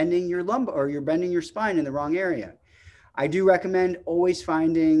 You're bending your lumbar, or you're bending your spine in the wrong area. I do recommend always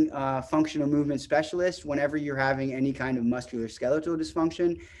finding a functional movement specialist whenever you're having any kind of musculoskeletal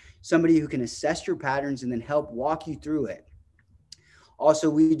dysfunction, somebody who can assess your patterns and then help walk you through it. Also,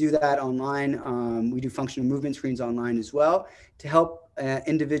 we do that online. We do functional movement screens online as well to help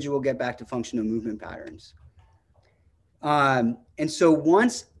individual get back to functional movement patterns. And so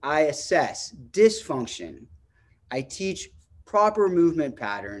once I assess dysfunction, I teach proper movement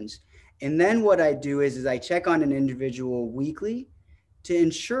patterns. And then what I do is I check on an individual weekly to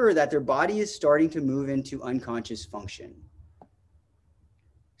ensure that their body is starting to move into unconscious function.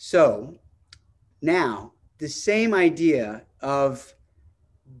 So now the same idea of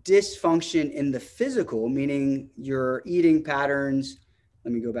dysfunction in the physical, meaning your eating patterns.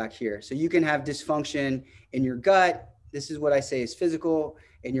 Let me go back here. So you can have dysfunction in your gut. This is what I say is physical,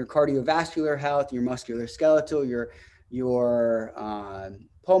 in your cardiovascular health, your musculoskeletal, your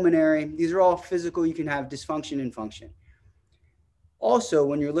pulmonary. These are all physical. You can have dysfunction and function. Also,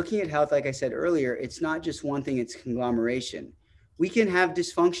 when you're looking at health, like I said earlier, it's not just one thing, it's conglomeration. We can have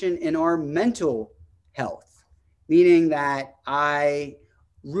dysfunction in our mental health, meaning that I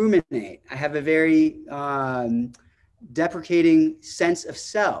ruminate. I have a very deprecating sense of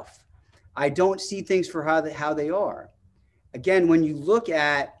self. I don't see things for how they are. Again, when you look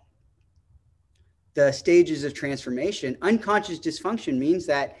at the stages of transformation, unconscious dysfunction means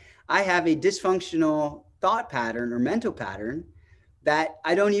that I have a dysfunctional thought pattern or mental pattern that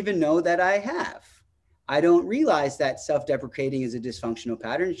I don't even know that I have. I don't realize that self-deprecating is a dysfunctional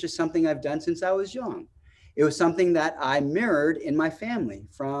pattern. It's just something I've done since I was young. It was something that I mirrored in my family,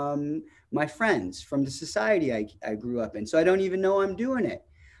 from my friends, from the society I grew up in. So I don't even know I'm doing it.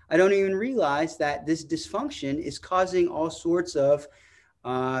 I don't even realize that this dysfunction is causing all sorts of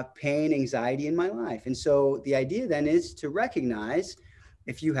pain, anxiety in my life. And so the idea then is to recognize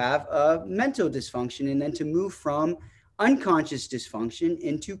if you have a mental dysfunction and then to move from unconscious dysfunction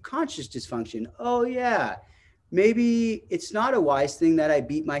into conscious dysfunction. Oh yeah, maybe it's not a wise thing that I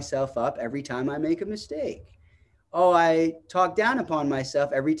beat myself up every time I make a mistake. Oh, I talk down upon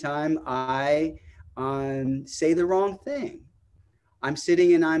myself every time I say the wrong thing. I'm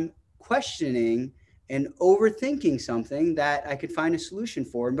sitting and I'm questioning and overthinking something that I could find a solution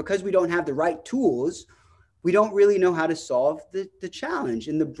for. And because we don't have the right tools, we don't really know how to solve the challenge.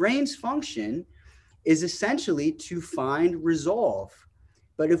 And the brain's function is essentially to find resolve.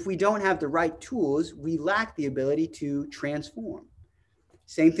 But if we don't have the right tools, we lack the ability to transform.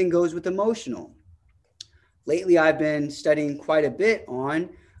 Same thing goes with emotional. Lately, I've been studying quite a bit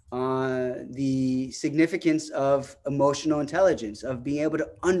on the significance of emotional intelligence, of being able to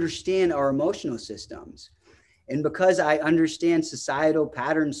understand our emotional systems. And because I understand societal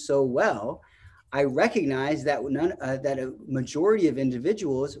patterns so well, I recognize that that a majority of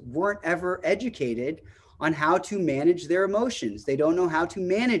individuals weren't ever educated on how to manage their emotions. They don't know how to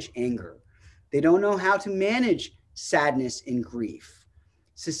manage anger. They don't know how to manage sadness and grief.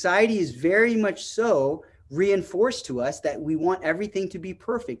 Society is very much so reinforced to us that we want everything to be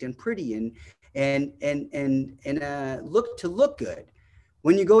perfect and pretty and look good.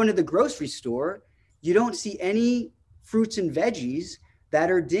 When you go into the grocery store, you don't see any fruits and veggies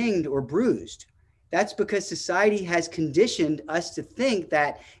that are dinged or bruised. That's because society has conditioned us to think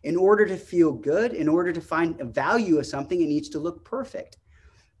that in order to feel good, in order to find a value of something, it needs to look perfect.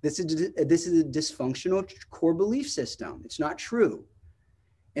 This is a dysfunctional core belief system. It's not true.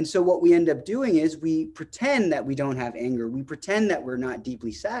 And so what we end up doing is we pretend that we don't have anger. We pretend that we're not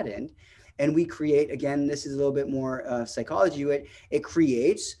deeply saddened. And we create, again, this is a little bit more psychology, it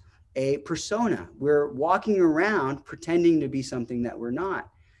creates a persona. We're walking around pretending to be something that we're not,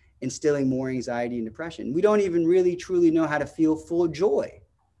 instilling more anxiety and depression. We don't even really truly know how to feel full joy.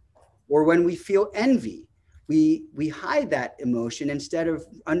 Or when we feel envy, we hide that emotion instead of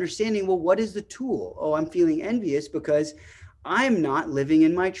understanding, well, what is the tool? Oh, I'm feeling envious because I'm not living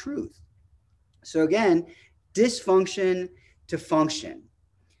in my truth. So again, dysfunction to function.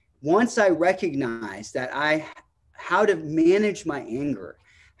 Once I recognize that how to manage my anger,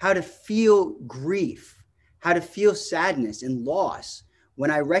 how to feel grief, how to feel sadness and loss, when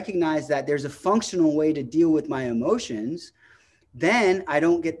I recognize that there's a functional way to deal with my emotions, then I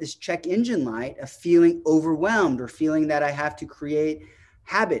don't get this check engine light of feeling overwhelmed or feeling that I have to create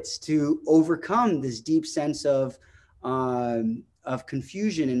habits to overcome this deep sense of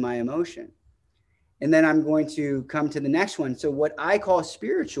confusion in my emotion. And then I'm going to come to the next one. So what I call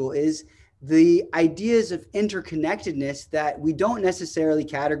spiritual is the ideas of interconnectedness that we don't necessarily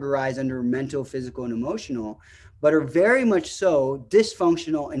categorize under mental, physical, and emotional, but are very much so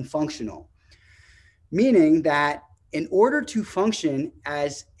dysfunctional and functional. Meaning that in order to function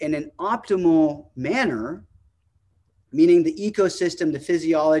as in an optimal manner, meaning the ecosystem, the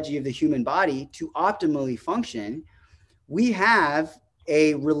physiology of the human body, to optimally function, we have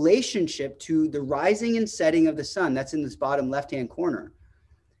a relationship to the rising and setting of the sun. That's in this bottom left-hand corner.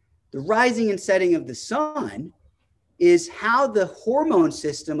 The rising and setting of the sun is how the hormone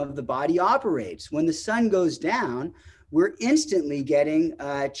system of the body operates. When the sun goes down, we're instantly getting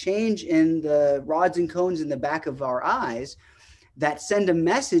a change in the rods and cones in the back of our eyes that send a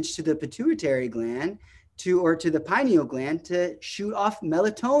message to the pituitary gland or to the pineal gland to shoot off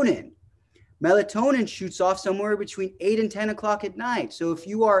melatonin. Melatonin shoots off somewhere between 8 and 10 o'clock at night. So if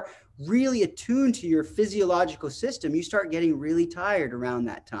you are really attuned to your physiological system, you start getting really tired around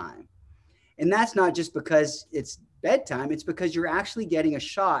that time. And that's not just because it's bedtime, it's because you're actually getting a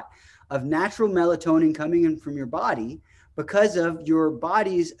shot of natural melatonin coming in from your body because of your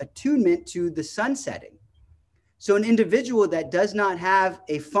body's attunement to the sun setting. So an individual that does not have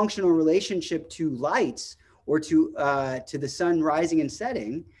a functional relationship to lights or to the sun rising and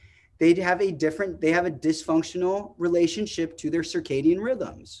setting, they have a dysfunctional relationship to their circadian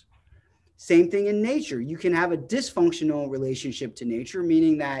rhythms. Same thing in nature. You can have a dysfunctional relationship to nature,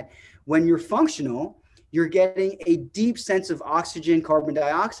 meaning that when you're functional, you're getting a deep sense of oxygen, carbon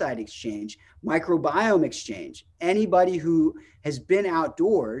dioxide exchange, microbiome exchange. Anybody who has been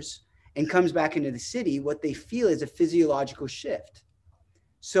outdoors and comes back into the city, what they feel is a physiological shift.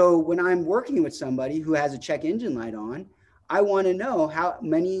 So when I'm working with somebody who has a check engine light on, I want to know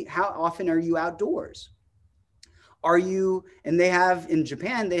how often are you outdoors? And they have, in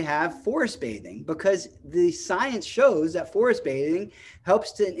Japan, they have forest bathing because the science shows that forest bathing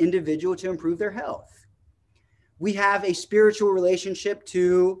helps an individual to improve their health. We have a spiritual relationship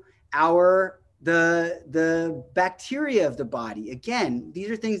to the bacteria of the body. Again, these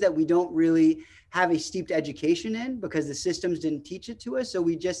are things that we don't really have a steeped education in because the systems didn't teach it to us. So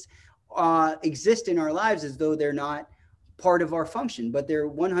we just exist in our lives as though they're not part of our function, but they're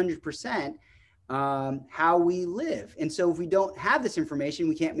 100% how we live. And so if we don't have this information,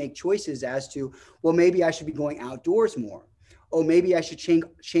 we can't make choices as to, well, maybe I should be going outdoors more. Oh, maybe I should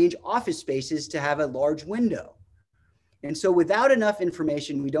change office spaces to have a large window. And so without enough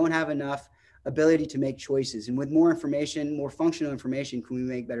information, we don't have enough ability to make choices. And with more information, more functional information, can we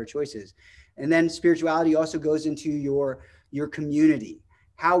make better choices? And then spirituality also goes into your community,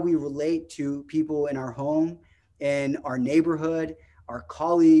 how we relate to people in our home, in our neighborhood, our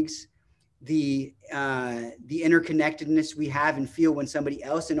colleagues, the interconnectedness we have and feel when somebody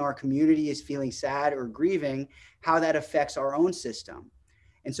else in our community is feeling sad or grieving, how that affects our own system.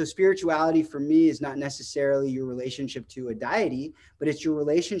 And so spirituality for me is not necessarily your relationship to a deity, but it's your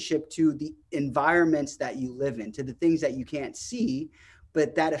relationship to the environments that you live in, to the things that you can't see,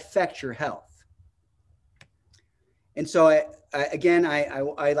 but that affect your health. And so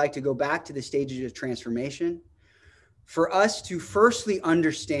I like to go back to the stages of transformation. For us to firstly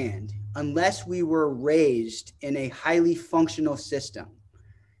understand, unless we were raised in a highly functional system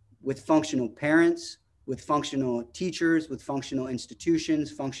with functional parents, with functional teachers, with functional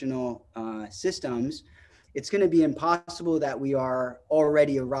institutions, functional systems, it's going to be impossible that we are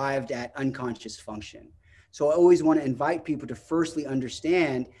already arrived at unconscious function. So I always want to invite people to firstly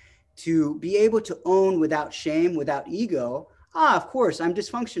understand, to be able to own without shame, without ego. Of course, I'm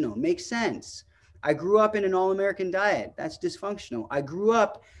dysfunctional. Makes sense. I grew up in an all-American diet. That's dysfunctional. I grew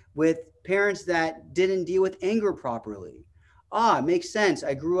up with parents that didn't deal with anger properly. Makes sense.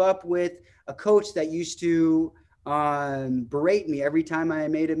 I grew up with a coach that used to berate me every time I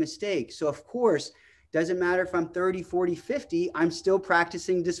made a mistake. So of course, doesn't matter if I'm 30, 40, 50, I'm still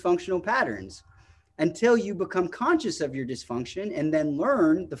practicing dysfunctional patterns until you become conscious of your dysfunction and then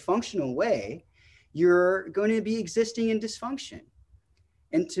learn the functional way. You're going to be existing in dysfunction.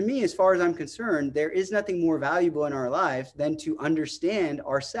 And to me, as far as I'm concerned, there is nothing more valuable in our lives than to understand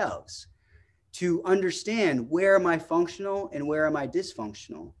ourselves, to understand where am I functional and where am I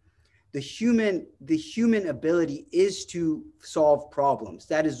dysfunctional. The human ability is to solve problems.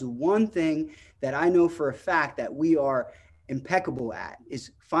 That is the one thing that I know for a fact that we are impeccable at,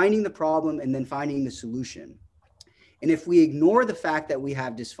 is finding the problem and then finding the solution. And if we ignore the fact that we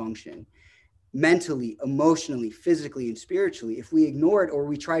have dysfunction, mentally, emotionally, physically, and spiritually, if we ignore it or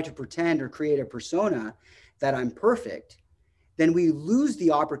we try to pretend or create a persona that I'm perfect, then we lose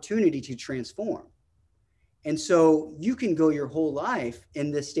the opportunity to transform. And so you can go your whole life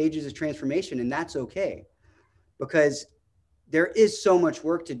in the stages of transformation, and that's okay, because there is so much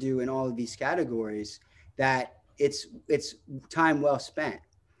work to do in all of these categories that it's time well spent.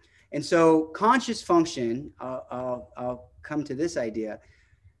 And so conscious function, I'll come to this idea.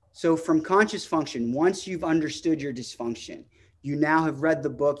 So from conscious function, once you've understood your dysfunction, you now have read the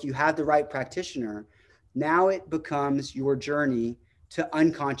book, you have the right practitioner, Now it becomes your journey to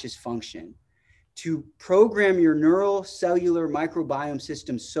unconscious function, to program your neural cellular microbiome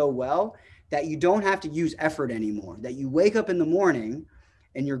system so well that you don't have to use effort anymore, that you wake up in the morning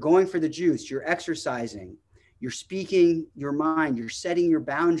and you're going for the juice, you're exercising, you're speaking your mind, you're setting your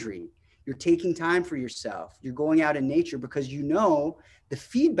boundary, you're taking time for yourself, you're going out in nature because you know the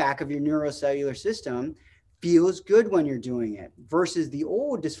feedback of your neurocellular system feels good when you're doing it, versus the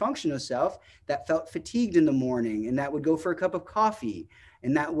old dysfunctional self that felt fatigued in the morning and that would go for a cup of coffee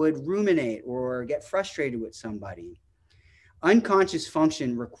and that would ruminate or get frustrated with somebody. Unconscious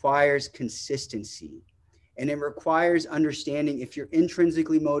function requires consistency, and it requires understanding if you're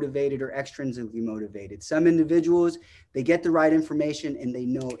intrinsically motivated or extrinsically motivated. Some individuals, they get the right information and they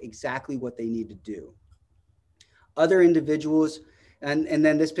know exactly what they need to do. Other individuals, and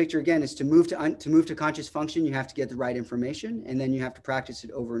then this picture again is to move to conscious function, you have to get the right information, and then you have to practice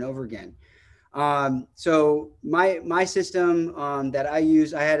it over and over again. So my system that I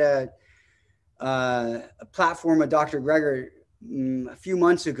use, I had a platform with Dr. Greger a few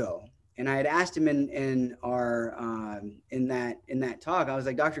months ago, and I had asked him in that talk, I was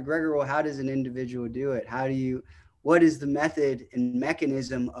like, Dr. Greger, well, how does an individual do it? What is the method and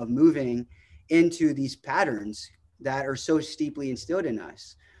mechanism of moving into these patterns that are so steeply instilled in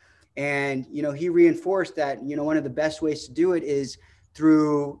us? And, he reinforced that, one of the best ways to do it is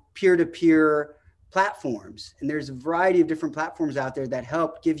through peer-to-peer platforms. And there's a variety of different platforms out there that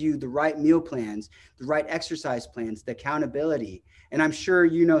help give you the right meal plans, the right exercise plans, the accountability. And I'm sure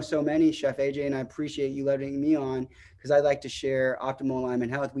so many, Chef AJ, and I appreciate you letting me on because I like to share Optimal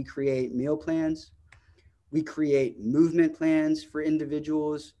Alignment Health. We create meal plans. We create movement plans for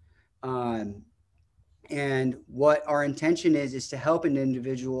individuals. And what our intention is to help an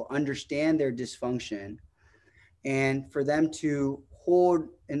individual understand their dysfunction and for them to hold,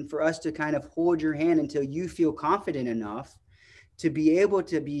 and for us to kind of hold your hand until you feel confident enough to be able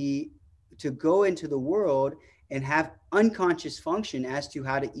to go into the world and have unconscious function as to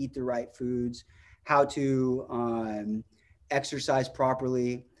how to eat the right foods, how to exercise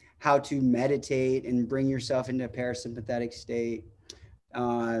properly, how to meditate and bring yourself into a parasympathetic state,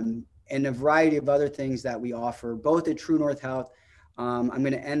 and a variety of other things that we offer, both at True North Health. I'm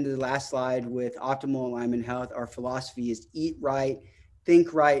going to end the last slide with Optimal Alignment Health. Our philosophy is eat right,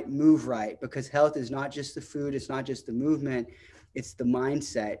 think right, move right, because health is not just the food, it's not just the movement, it's the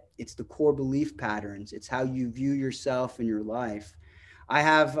mindset, it's the core belief patterns, it's how you view yourself and your life. I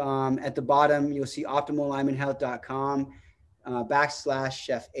have at the bottom, you'll see optimalalignmenthealth.com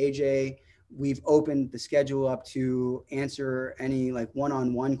 /Chef AJ. We've opened the schedule up to answer any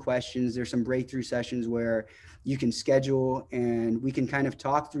one-on-one questions. There's some breakthrough sessions where you can schedule and we can kind of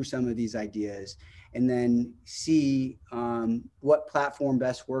talk through some of these ideas and then see what platform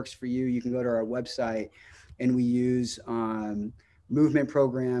best works for you. You can go to our website and we use movement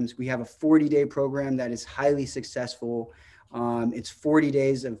programs. We have a 40-day program that is highly successful. It's 40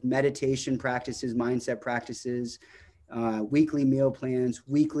 days of meditation practices, mindset practices, weekly meal plans,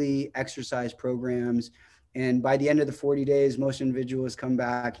 weekly exercise programs. And by the end of the 40 days, most individuals come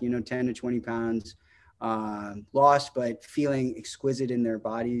back, 10 to 20 pounds lost, but feeling exquisite in their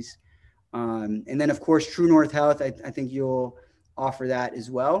bodies. And then, of course, True North Health, I think you'll offer that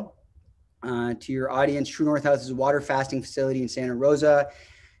as well to your audience. True North Health is a water fasting facility in Santa Rosa.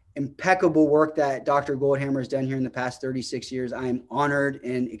 Impeccable work that Dr. Goldhammer has done here in the past 36 years. I am honored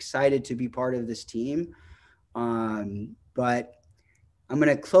and excited to be part of this team. But I'm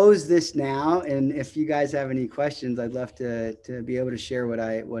going to close this now. And if you guys have any questions, I'd love to be able to share what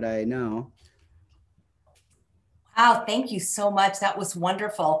I know. Wow. Thank you so much. That was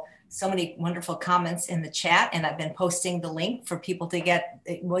wonderful. So many wonderful comments in the chat, and I've been posting the link for people to get,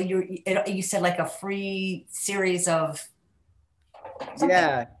 well, you said like a free series of something.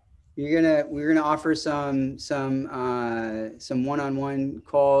 Yeah. We're gonna offer some one-on-one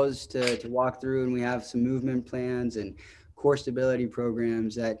calls to walk through, and we have some movement plans and core stability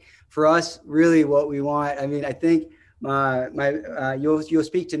programs that for us really what we want. I mean, I think you'll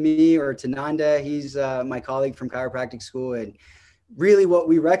speak to me or to Nanda. He's my colleague from chiropractic school, and really what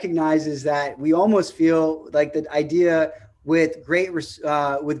we recognize is that we almost feel like the idea with great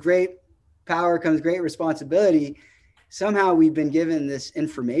power comes great responsibility. Somehow we've been given this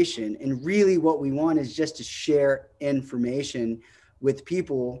information, and really what we want is just to share information with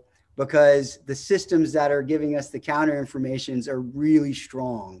people, because the systems that are giving us the counter informations are really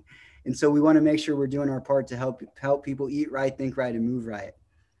strong. And so we want to make sure we're doing our part to help people eat right, think right, and move right.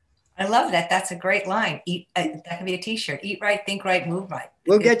 I love that. That's a great line. That can be a t-shirt. Eat right, think right, move right.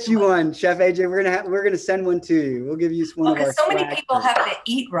 We'll get you one, Chef AJ. We're gonna send one to you. We'll give you one of our. So many people have to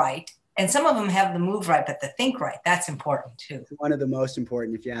eat right And some of them have the move right, but the think right. That's important too. It's one of the most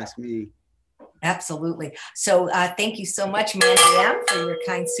important, if you ask me. Absolutely. So thank you so much, Mandy M, for your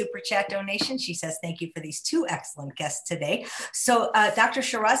kind super chat donation. She says, thank you for these two excellent guests today. So Dr.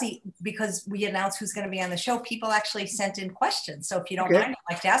 Sheraze, because we announced who's going to be on the show, people actually sent in questions. So if you don't mind,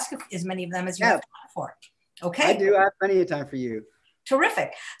 I'd like to ask as many of them as you have time for. Okay. I do. I have plenty of time for you.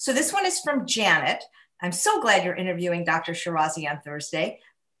 Terrific. So this one is from Janet. I'm so glad you're interviewing Dr. Sheraze on Thursday.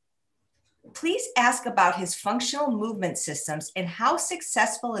 Please ask about his functional movement systems and how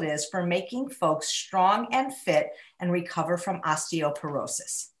successful it is for making folks strong and fit and recover from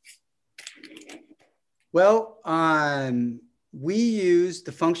osteoporosis. Well, we use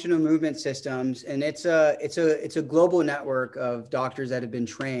the functional movement systems, and it's a global network of doctors that have been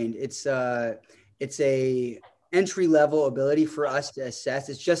trained. It's a entry level ability for us to assess.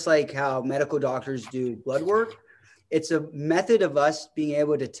 It's just like how medical doctors do blood work. It's a method of us being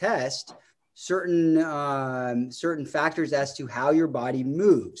able to test certain factors as to how your body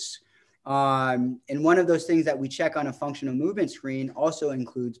moves. And one of those things that we check on a functional movement screen also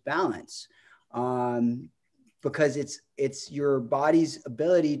includes balance, because it's your body's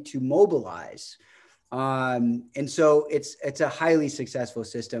ability to mobilize. And so it's a highly successful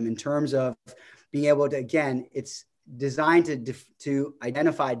system in terms of being able to, again, it's designed to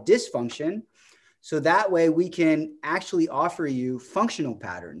identify dysfunction. So that way we can actually offer you functional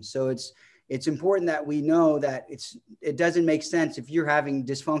patterns. So it's important that we know that it doesn't make sense if you're having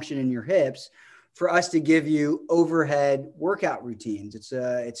dysfunction in your hips for us to give you overhead workout routines.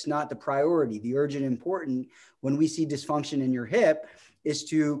 It's not the priority. The urgent important when we see dysfunction in your hip is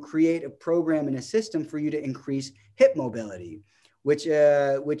to create a program and a system for you to increase hip mobility, which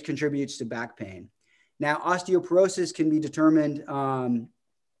contributes to back pain. Now, osteoporosis can be determined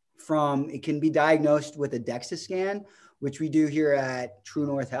it can be diagnosed with a DEXA scan, which we do here at True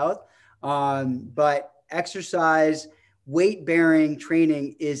North Health. But exercise, weight-bearing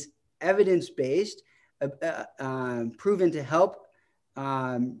training is evidence-based, proven to help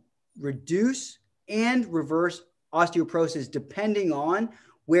reduce and reverse osteoporosis depending on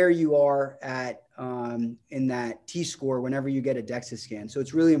where you are at in that T-score whenever you get a DEXA scan. So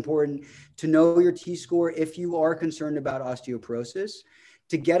it's really important to know your T-score if you are concerned about osteoporosis,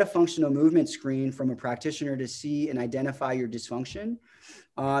 to get a functional movement screen from a practitioner to see and identify your dysfunction.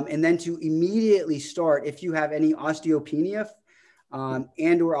 And then to immediately start, if you have any osteopenia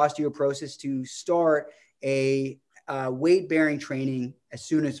and or osteoporosis, to start a weight-bearing training as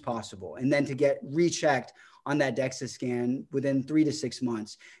soon as possible, and then to get rechecked on that DEXA scan within 3 to 6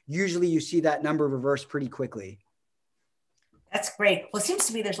 months. Usually you see that number reverse pretty quickly. That's great. Well, it seems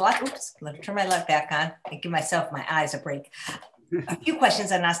to be there's a lot. Oops, let me turn my light back on and give my eyes a break. A few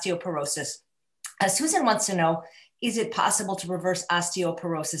questions on osteoporosis. Susan wants to know, is it possible to reverse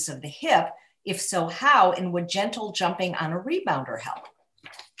osteoporosis of the hip? If so, how? And would gentle jumping on a rebounder help?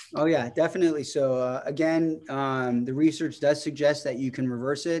 Oh, yeah, definitely. So again, the research does suggest that you can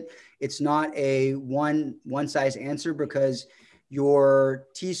reverse it. It's not a one size answer, because your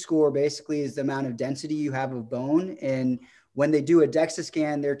T-score basically is the amount of density you have of bone. And when they do a DEXA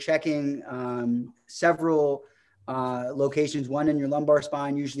scan, they're checking several locations, one in your lumbar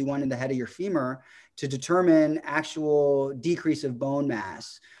spine, usually one in the head of your femur, to determine actual decrease of bone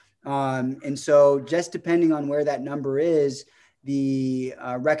mass. And so just depending on where that number is, the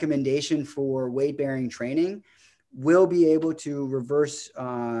recommendation for weight-bearing training will be able to reverse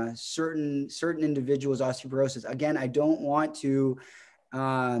certain individuals' osteoporosis. Again, I don't want to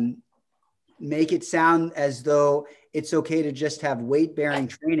make it sound as though it's okay to just have weight-bearing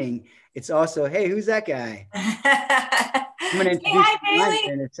training. It's also, hey, who's that guy? I'm going to introduce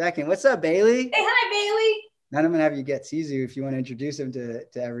him in a second. What's up, Bailey? Hey, hi, Bailey. Then I'm going to have you get Sisu if you want to introduce him to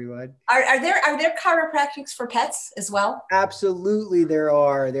everyone. Are there chiropractics for pets as well? Absolutely, there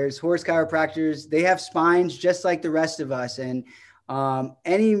are. There's horse chiropractors. They have spines just like the rest of us. And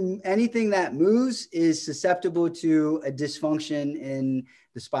anything that moves is susceptible to a dysfunction in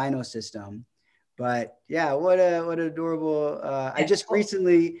the spinal system. But yeah, what adorable. I just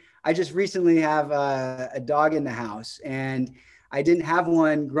recently have a dog in the house, and I didn't have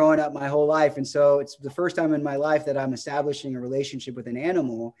one growing up my whole life. And so it's the first time in my life that I'm establishing a relationship with an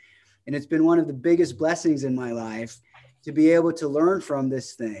animal. And it's been one of the biggest blessings in my life to be able to learn from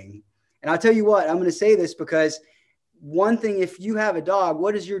this thing. And I'll tell you what, I'm going to say this because one thing, if you have a dog,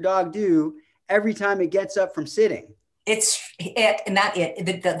 what does your dog do every time it gets up from sitting? The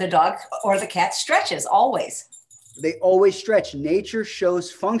dog or the cat stretches always. They always stretch. Nature shows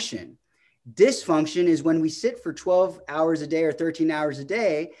function. Dysfunction is when we sit for 12 hours a day or 13 hours a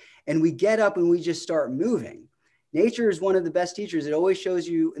day and we get up and we just start moving. nature is one of the best teachers. It always shows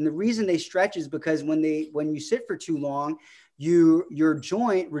you, and the reason they stretch is because when you sit for too long, your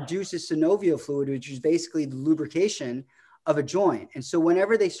joint reduces synovial fluid, which is basically the lubrication of a joint. And so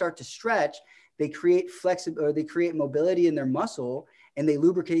whenever they start to stretch, they create they create mobility in their muscle, and they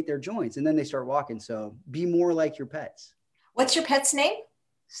lubricate their joints, and then they start walking. So be more like your pets. What's your pet's name?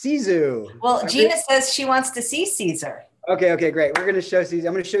 Caesar. Well, Gina says she wants to see Caesar. Okay, great. We're going to show Caesar.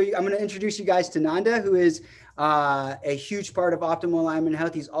 I'm going to introduce you guys to Nanda, who is a huge part of Optimal Alignment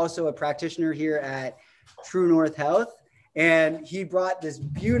Health. He's also a practitioner here at True North Health. And he brought this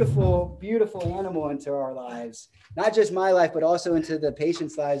beautiful, beautiful animal into our lives, not just my life, but also into the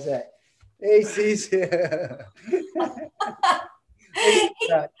patients' lives. Hey, Caesar.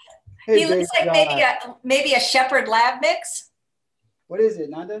 He looks like maybe a shepherd lab mix. What is it,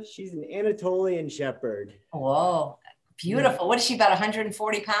 Nanda? She's an Anatolian shepherd. Whoa, beautiful. Yeah. What is she, about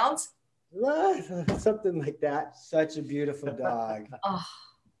 140 pounds? Something like that. Such a beautiful dog. Oh,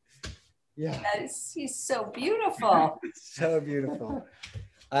 yeah. She's so beautiful. So beautiful.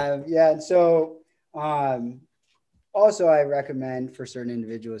 Yeah. And so also I recommend for certain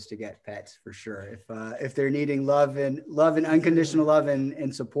individuals to get pets for sure. If they're needing love and unconditional love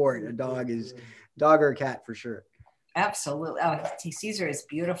and support, a dog or a cat for sure. Absolutely. Oh, Caesar is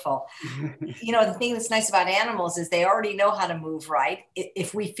beautiful. You know, the thing that's nice about animals is they already know how to move right.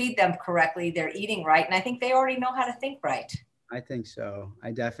 If we feed them correctly, they're eating right. And I think they already know how to think right. I think so.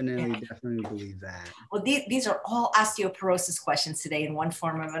 I definitely believe that. Well, these are all osteoporosis questions today in one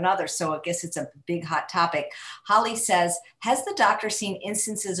form or another. So I guess it's a big hot topic. Holly says, has the doctor seen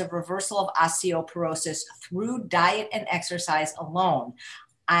instances of reversal of osteoporosis through diet and exercise alone?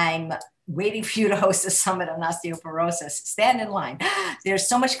 I'm waiting for you to host a summit on osteoporosis. Stand in line. There's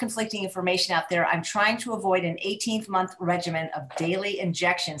so much conflicting information out there. I'm trying to avoid an 18-month regimen of daily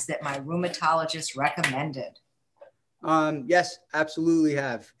injections that my rheumatologist recommended. Yes, absolutely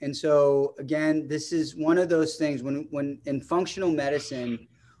have. And so again, this is one of those things when in functional medicine,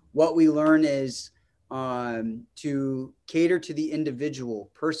 what we learn is to cater to the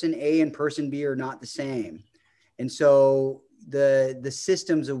individual. Person A and person B are not the same. And so the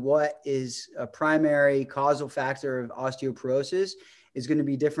systems of what is a primary causal factor of osteoporosis is going to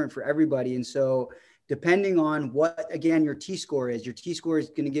be different for everybody. And so depending on what, again, your T-score is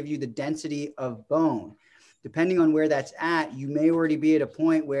going to give you the density of bone. Depending on where that's at, you may already be at a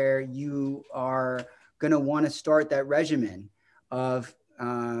point where you are going to want to start that regimen of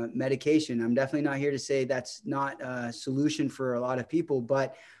medication. I'm definitely not here to say that's not a solution for a lot of people,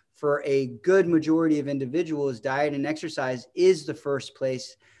 but for a good majority of individuals, diet and exercise is the first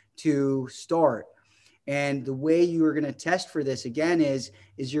place to start. And the way you are going to test for this, again, is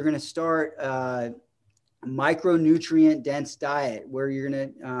you're going to start a micronutrient dense diet where you're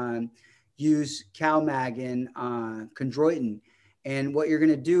going to use CalMag and chondroitin. And what you're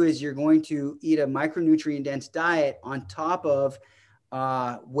going to do is you're going to eat a micronutrient dense diet on top of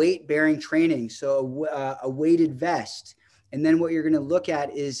weight bearing training. So a weighted vest. And then what you're going to look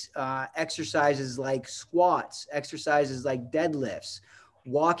at is exercises like squats, exercises like deadlifts,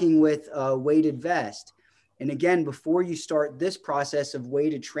 walking with a weighted vest. And again, before you start this process of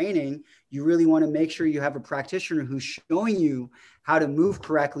weighted training, you really want to make sure you have a practitioner who's showing you how to move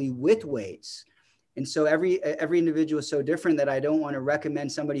correctly with weights. And so every individual is so different that I don't want to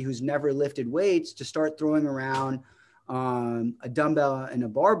recommend somebody who's never lifted weights to start throwing around a dumbbell and a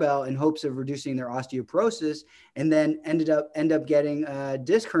barbell in hopes of reducing their osteoporosis, and then end up getting a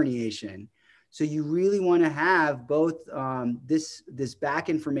disc herniation. So you really want to have both this back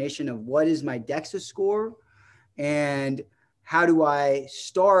information of what is my DEXA score and how do I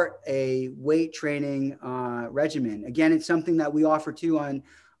start a weight training regimen. Again, it's something that we offer too on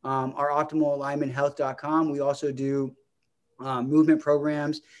our optimalalignmenthealth.com. We also do movement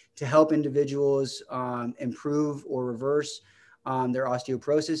programs to help individuals improve or reverse their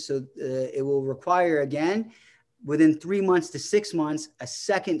osteoporosis. So it will require, again, within 3 months to 6 months, a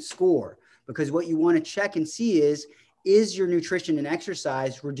second score, because what you want to check and see is your nutrition and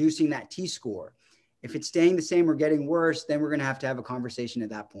exercise reducing that T-score? If it's staying the same or getting worse, then we're going to have a conversation at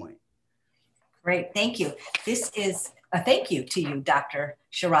that point. Great. Thank you. This is a thank you to you, Dr.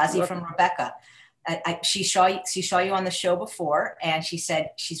 Sheraze, from Rebecca. She saw you on the show before, and she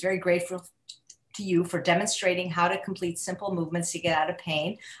said she's very grateful to you for demonstrating how to complete simple movements to get out of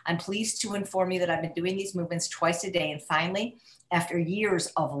pain. I'm pleased to inform you that I've been doing these movements twice a day, and finally, after years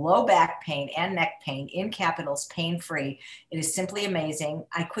of low back pain and neck pain, in capitals, pain-free, it is simply amazing.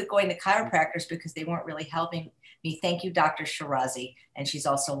 I quit going to chiropractors because they weren't really helping me thank you, Dr. Sheraze. And she's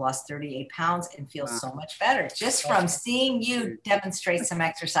also lost 38 pounds and feels Wow. so much better just from seeing you demonstrate some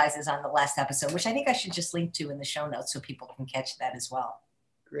exercises on the last episode, which I think I should just link to in the show notes so people can catch that as well.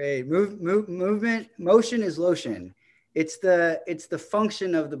 Great. Movement, motion is lotion. It's the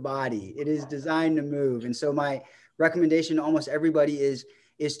function of the body. It is designed to move. And so my recommendation to almost everybody is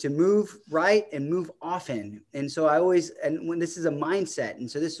to move right and move often. And so when this is a mindset, and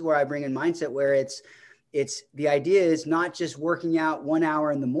so this is where I bring in mindset, where it's the idea is not just working out 1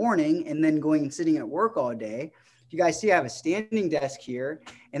 hour in the morning and then going and sitting at work all day. You guys see I have a standing desk here.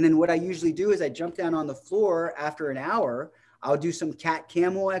 And then what I usually do is I jump down on the floor after an hour. I'll do some cat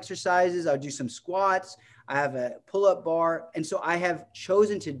camel exercises. I'll do some squats. I have a pull-up bar. And so I have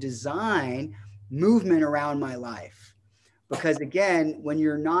chosen to design movement around my life. Because again, when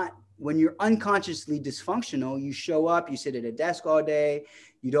you're unconsciously dysfunctional, you show up, you sit at a desk all day,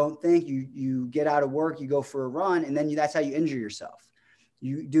 you don't think, you get out of work, you go for a run, and then that's how you injure yourself.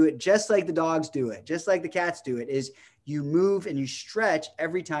 You do it just like the dogs do it, just like the cats do it, is you move and you stretch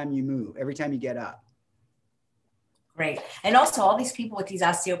every time you move, every time you get up. Great. And also all these people with these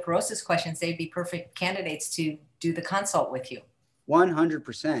osteoporosis questions, they'd be perfect candidates to do the consult with you.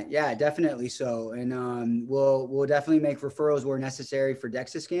 100%. Yeah, definitely so. And we'll definitely make referrals where necessary for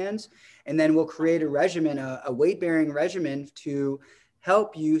DEXA scans. And then we'll create a regimen, a weight-bearing regimen to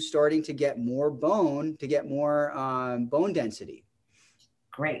help you starting to get more bone, bone density.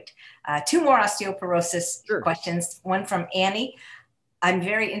 Great. 2 more osteoporosis questions. One from Annie. I'm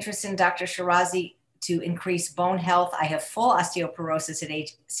very interested in Dr. Sheraze to increase bone health. I have full osteoporosis at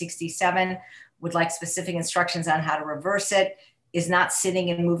age 67, would like specific instructions on how to reverse it. Is not sitting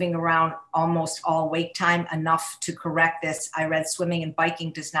and moving around almost all wake time enough to correct this? I read swimming and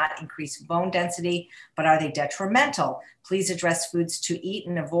biking does not increase bone density, but are they detrimental? Please address foods to eat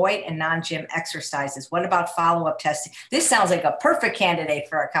and avoid and non-gym exercises. What about follow-up testing? This sounds like a perfect candidate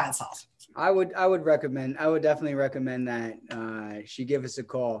for a consult. I would definitely recommend that she give us a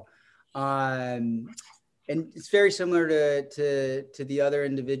call. And it's very similar to the other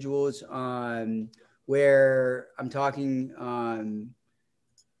individuals, where I'm talking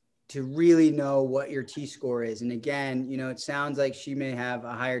to really know what your T-score is. And again, it sounds like she may have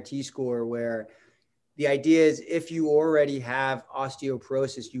a higher T-score, where the idea is if you already have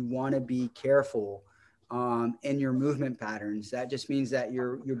osteoporosis, you want to be careful in your movement patterns. That just means that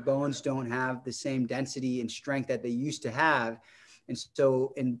your bones don't have the same density and strength that they used to have. And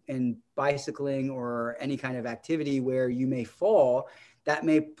so in bicycling or any kind of activity where you may fall, that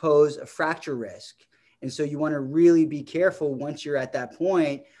may pose a fracture risk. And so you want to really be careful once you're at that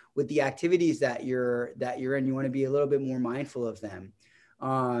point with the activities that you're in. You want to be a little bit more mindful of them.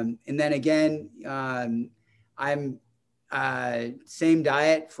 And then again, I'm same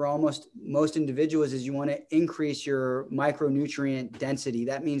diet for almost most individuals is you want to increase your micronutrient density.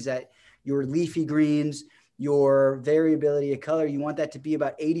 That means that your leafy greens, your variability of color, you want that to be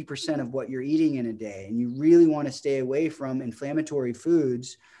about 80% of what you're eating in a day. And you really want to stay away from inflammatory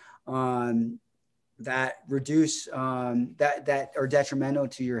foods that reduce, that are detrimental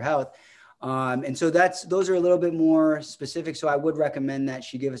to your health. And so those are a little bit more specific. So I would recommend that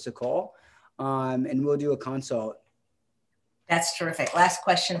she give us a call and we'll do a consult. That's terrific. Last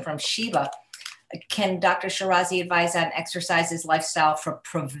question from Sheba. Can Dr. Sheraze advise on exercises, lifestyle for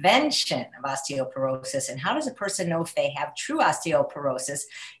prevention of osteoporosis? And how does a person know if they have true osteoporosis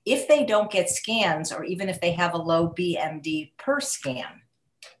if they don't get scans or even if they have a low BMD per scan?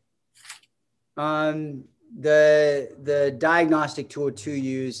 The diagnostic tool to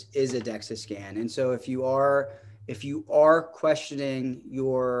use is a DEXA scan. And so if you are questioning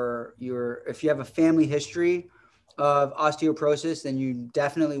if you have a family history of osteoporosis, then you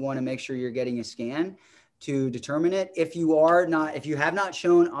definitely want to make sure you're getting a scan to determine it. If you have not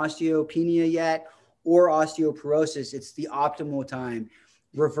shown osteopenia yet or osteoporosis, it's the optimal time.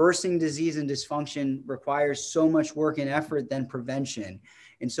 Reversing disease and dysfunction requires so much work and effort than prevention.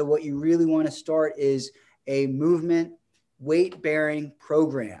 And so what you really want to start is a movement weight-bearing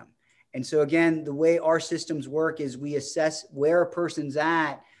program. And so again, the way our systems work is we assess where a person's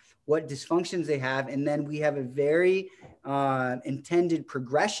at, what dysfunctions they have, and then we have a very intended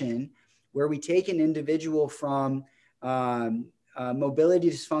progression where we take an individual from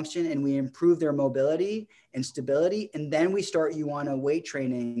mobility dysfunction and we improve their mobility and stability, and then we start you on a weight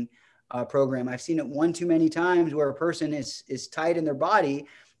training program. I've seen it one too many times where a person is tight in their body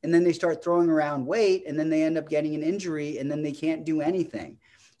and then they start throwing around weight and then they end up getting an injury and then they can't do anything.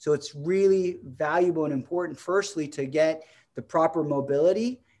 So it's really valuable and important, firstly, to get the proper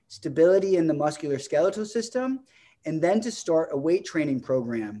mobility, stability in the musculoskeletal system, and then to start a weight training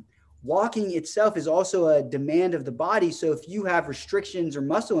program walking itself is also a demand of the body. So if you have restrictions or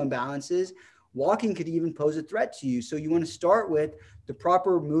muscle imbalances, walking could even pose a threat to you. So you want to start with the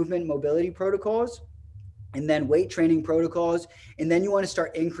proper movement mobility protocols, and then weight training protocols. And then you want to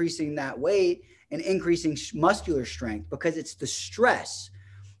start increasing that weight and increasing muscular strength, because it's the stress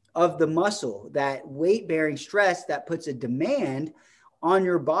of the muscle, that weight bearing stress, that puts a demand on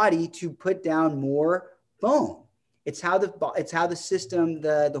your body to put down more bone. It's how the system,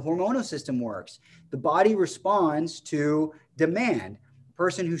 the hormonal system works. The body responds to demand. A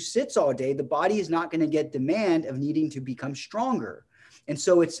person who sits all day, the body is not going to get demand of needing to become stronger. And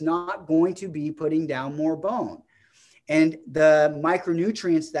so it's not going to be putting down more bone. And the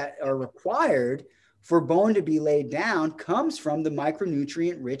micronutrients that are required for bone to be laid down comes from the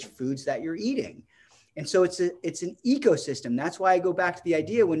micronutrient rich foods that you're eating. And so it's an ecosystem. That's why I go back to the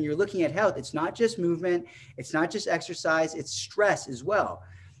idea, when you're looking at health, it's not just movement, it's not just exercise, it's stress as well.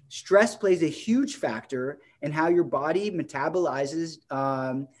 Stress plays a huge factor in how your body metabolizes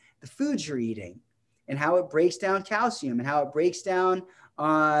the foods you're eating, and how it breaks down calcium, and how it breaks down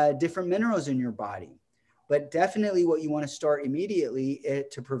different minerals in your body. But definitely what you want to start immediately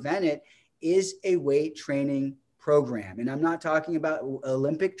to prevent it is a weight training program. And I'm not talking about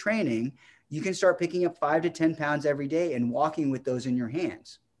Olympic training. You can start picking up 5 to 10 pounds every day and walking with those in your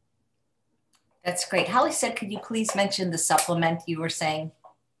hands. That's great. Holly said, could you please mention the supplement you were saying?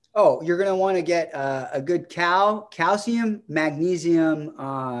 Oh, you're going to want to get a good calcium, magnesium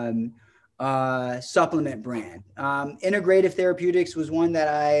supplement brand. Integrative Therapeutics was one that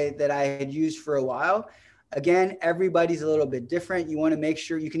I had used for a while. Again, everybody's a little bit different. You want to make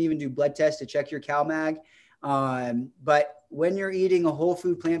sure, you can even do blood tests to check your CalMag. But when you're eating a whole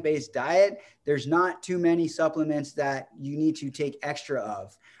food plant-based diet, there's not too many supplements that you need to take extra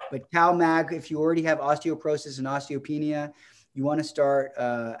of. But CalMag, if you already have osteoporosis and osteopenia, you want to start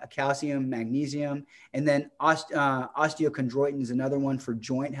a calcium, magnesium, and then osteochondroitin is another one for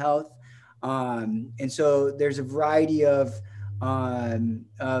joint health. And so there's a variety of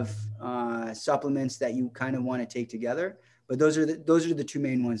supplements that you kind of want to take together, but those are the two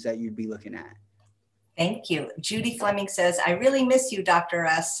main ones that you'd be looking at. Thank you. Judy Fleming says, I really miss you, Dr.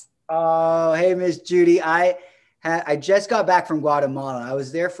 S. Oh, hey, Miss Judy. I just got back from Guatemala. I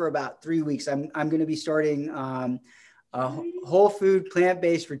was there for about 3 weeks. I'm going to be starting whole food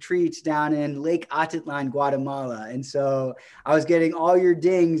plant-based retreats down in Lake Atitlan, Guatemala. And so I was getting all your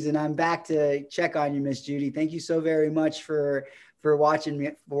dings, and I'm back to check on you, Miss Judy. Thank you so very much for watching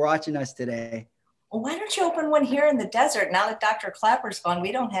us today. Well, why don't you open one here in the desert? Now that Dr. Clapper's gone,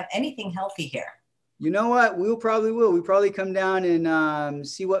 we don't have anything healthy here. You know what? We'll probably come down and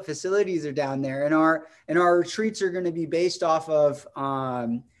see what facilities are down there. And our retreats are going to be based off of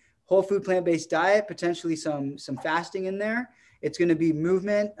whole food plant-based diet, potentially some fasting in there. It's going to be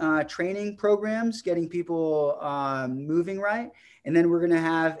movement training programs, getting people moving right. And then we're going to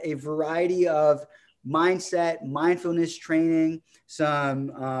have a variety of mindset, mindfulness training.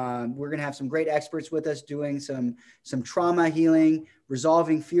 We're going to have some great experts with us doing some trauma healing,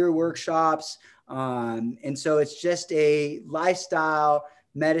 resolving fear workshops. And so it's just a lifestyle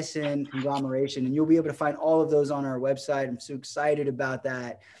medicine conglomeration, and you'll be able to find all of those on our website. I'm so excited about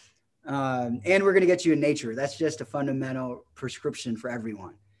that. And we're going to get you in nature. That's just a fundamental prescription for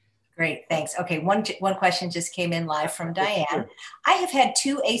everyone. Great, thanks. Okay, one question just came in live from Diane. I have had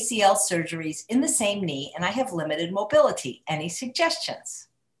 2 ACL surgeries in the same knee, and I have limited mobility. Any suggestions?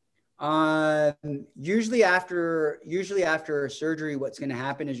 Usually after surgery, what's going to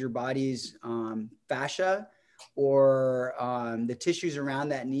happen is your body's fascia or the tissues around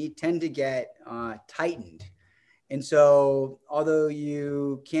that knee tend to get tightened. And so although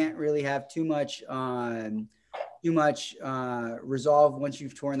you can't really have too much resolve once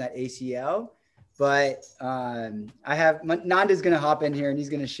you've torn that ACL, but Nanda's going to hop in here and he's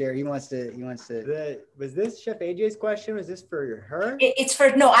going to share. He wants to. Was this Chef AJ's question? Was this for her? It's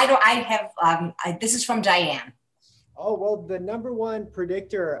for, no, I have, this is from Diane. Oh, well, the number one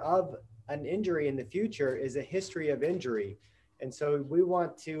predictor of an injury in the future is a history of injury. And so we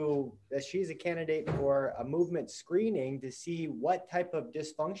want to, she's a candidate for a movement screening to see what type of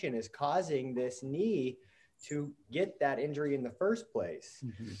dysfunction is causing this knee to get that injury in the first place.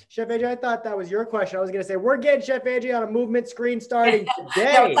 Mm-hmm. Chef AJ, I thought that was your question. I was going to say, we're getting Chef AJ on a movement screen starting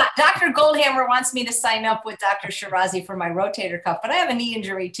today. No, Dr. Goldhammer wants me to sign up with Dr. Sheraze for my rotator cuff, but I have a knee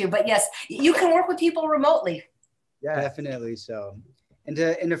injury too. But yes, you can work with people remotely. Yeah, definitely so. And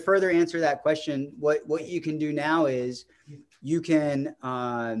to further answer that question, what you can do now is you can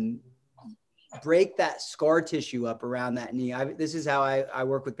break that scar tissue up around that knee. This is how I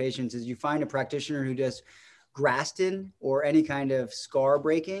work with patients, is you find a practitioner who does Graston or any kind of scar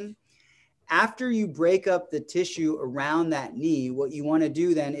breaking, After you break up the tissue around that knee, what you want to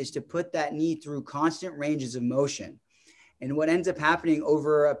do then is to put that knee through constant ranges of motion. And what ends up happening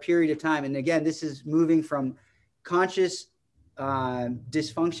over a period of time, and again, this is moving from conscious conscious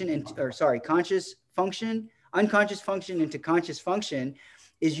function, unconscious function into conscious function,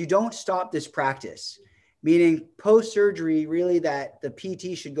 is you don't stop this practice. Meaning post-surgery, really that the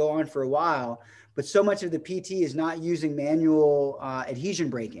PT should go on for a while, but so much of the PT is not using manual adhesion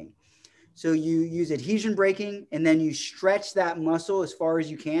breaking. So you use adhesion breaking, and then you stretch that muscle as far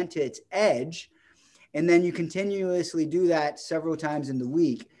as you can to its edge. And then you continuously do that several times in the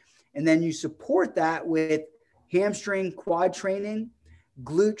week. And then you support that with hamstring quad training,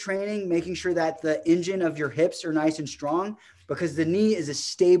 glute training, making sure that the engine of your hips are nice and strong, because the knee is a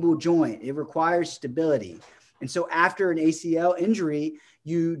stable joint. It requires stability. And so after an ACL injury,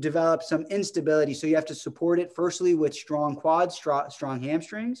 you develop some instability. So you have to support it firstly with strong quads, strong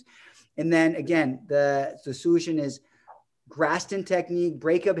hamstrings. And then again, the solution is Graston technique,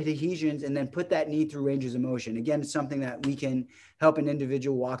 break up adhesions, and then put that knee through ranges of motion. Again, it's something that we can help an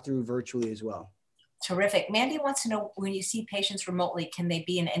individual walk through virtually as well. Terrific. Mandy wants to know, when you see patients remotely, can they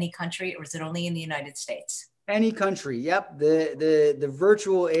be in any country, or is it only in the United States? Any country. Yep. The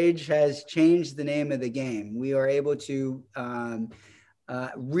virtual age has changed the name of the game. We are able to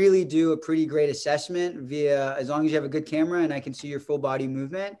really do a pretty great assessment via, as long as you have a good camera and I can see your full body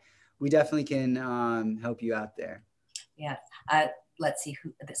movement, we definitely can help you out there. Yeah. Let's see,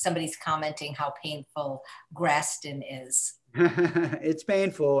 somebody's commenting how painful Graston is. It's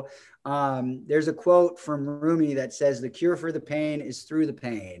painful. There's a quote from Rumi that says, the cure for the pain is through the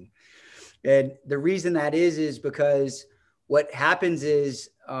pain. And the reason that is because what happens is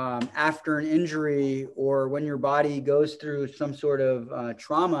after an injury or when your body goes through some sort of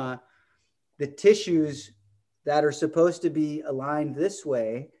trauma, the tissues that are supposed to be aligned this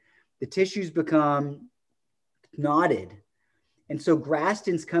way, the tissues become knotted. And so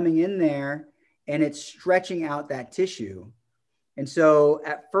Graston's coming in there and it's stretching out that tissue. And so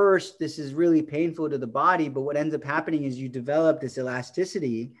at first, this is really painful to the body, but what ends up happening is you develop this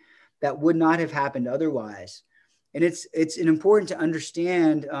elasticity that would not have happened otherwise. And it's important to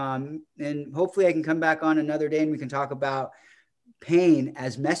understand, and hopefully I can come back on another day and we can talk about pain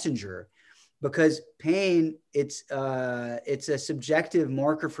as messenger, because pain, it's a subjective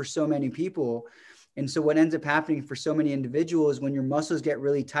marker for so many people. And so what ends up happening for so many individuals, when your muscles get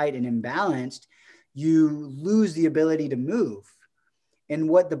really tight and imbalanced, you lose the ability to move. And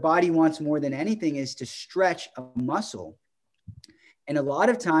what the body wants more than anything is to stretch a muscle. And a lot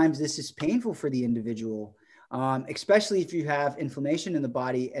of times this is painful for the individual, especially if you have inflammation in the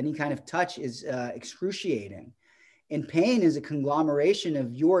body. Any kind of touch is excruciating. And pain is a conglomeration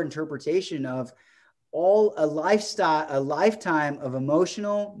of your interpretation of a lifetime of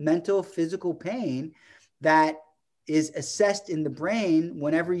emotional, mental, physical pain that is assessed in the brain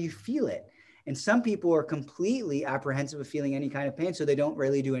whenever you feel it. And some people are completely apprehensive of feeling any kind of pain, so they don't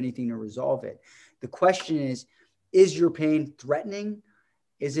really do anything to resolve it. The question is your pain threatening?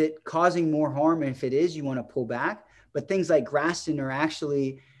 Is it causing more harm? And if it is, you want to pull back. But things like Graston are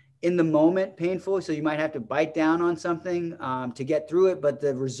actually in the moment painful. So you might have to bite down on something to get through it. But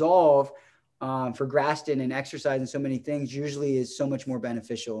the resolve for Graston and exercise and so many things usually is so much more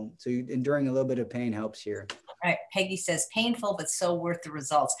beneficial. So enduring a little bit of pain helps here. Right. Peggy says, painful, but so worth the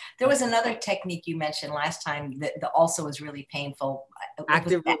results. There was another technique you mentioned last time that also was really painful.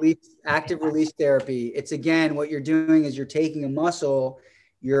 Active release therapy. It's, again, what you're doing is you're taking a muscle,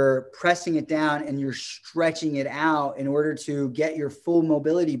 you're pressing it down and you're stretching it out in order to get your full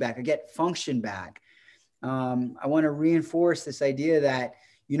mobility back or get function back. I want to reinforce this idea that,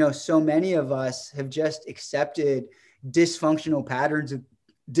 so many of us have just accepted dysfunctional patterns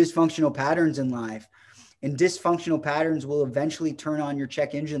in life. And dysfunctional patterns will eventually turn on your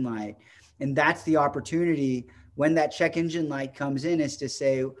check engine light. And that's the opportunity when that check engine light comes in, is to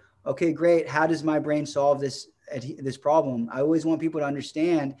say, okay, great. How does my brain solve this problem? I always want people to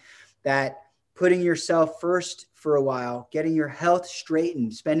understand that putting yourself first for a while, getting your health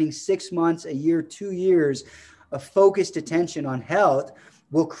straightened, spending 6 months, a year, 2 years of focused attention on health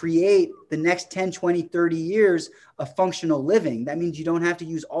will create the next 10, 20, 30 years of functional living. That means you don't have to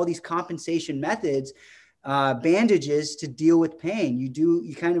use all these compensation methods, bandages to deal with pain.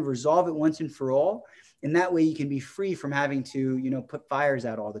 You kind of resolve it once and for all. And that way you can be free from having to, put fires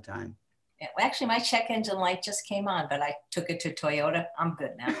out all the time. Yeah, well, actually, my check engine light just came on, but I took it to Toyota. I'm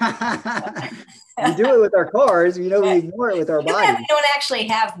good now. We do it with our cars. We ignore it with our bodies. We don't actually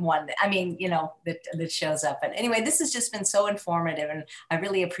have one. That shows up. But anyway, this has just been so informative, and I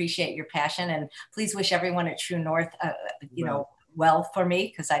really appreciate your passion. And please wish everyone at True North, well for me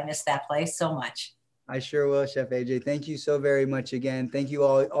because I miss that place so much. I sure will, Chef AJ. Thank you so very much again. Thank you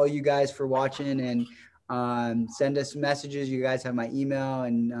all you guys for watching, and send us messages. You guys have my email,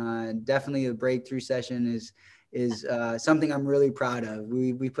 and definitely a breakthrough session is something I'm really proud of.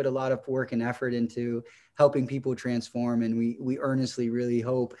 We put a lot of work and effort into helping people transform, and we earnestly really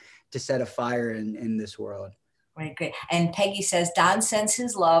hope to set a fire in this world. Right, great. And Peggy says, Don sends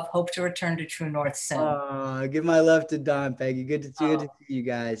his love. Hope to return to True North soon. Give my love to Don, Peggy. Good to see you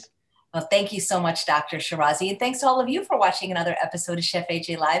guys. Well, thank you so much, Dr. Sheraze. And thanks to all of you for watching another episode of Chef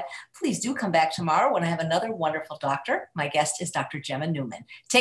AJ Live. Please do come back tomorrow when I have another wonderful doctor. My guest is Dr. Gemma Newman. Take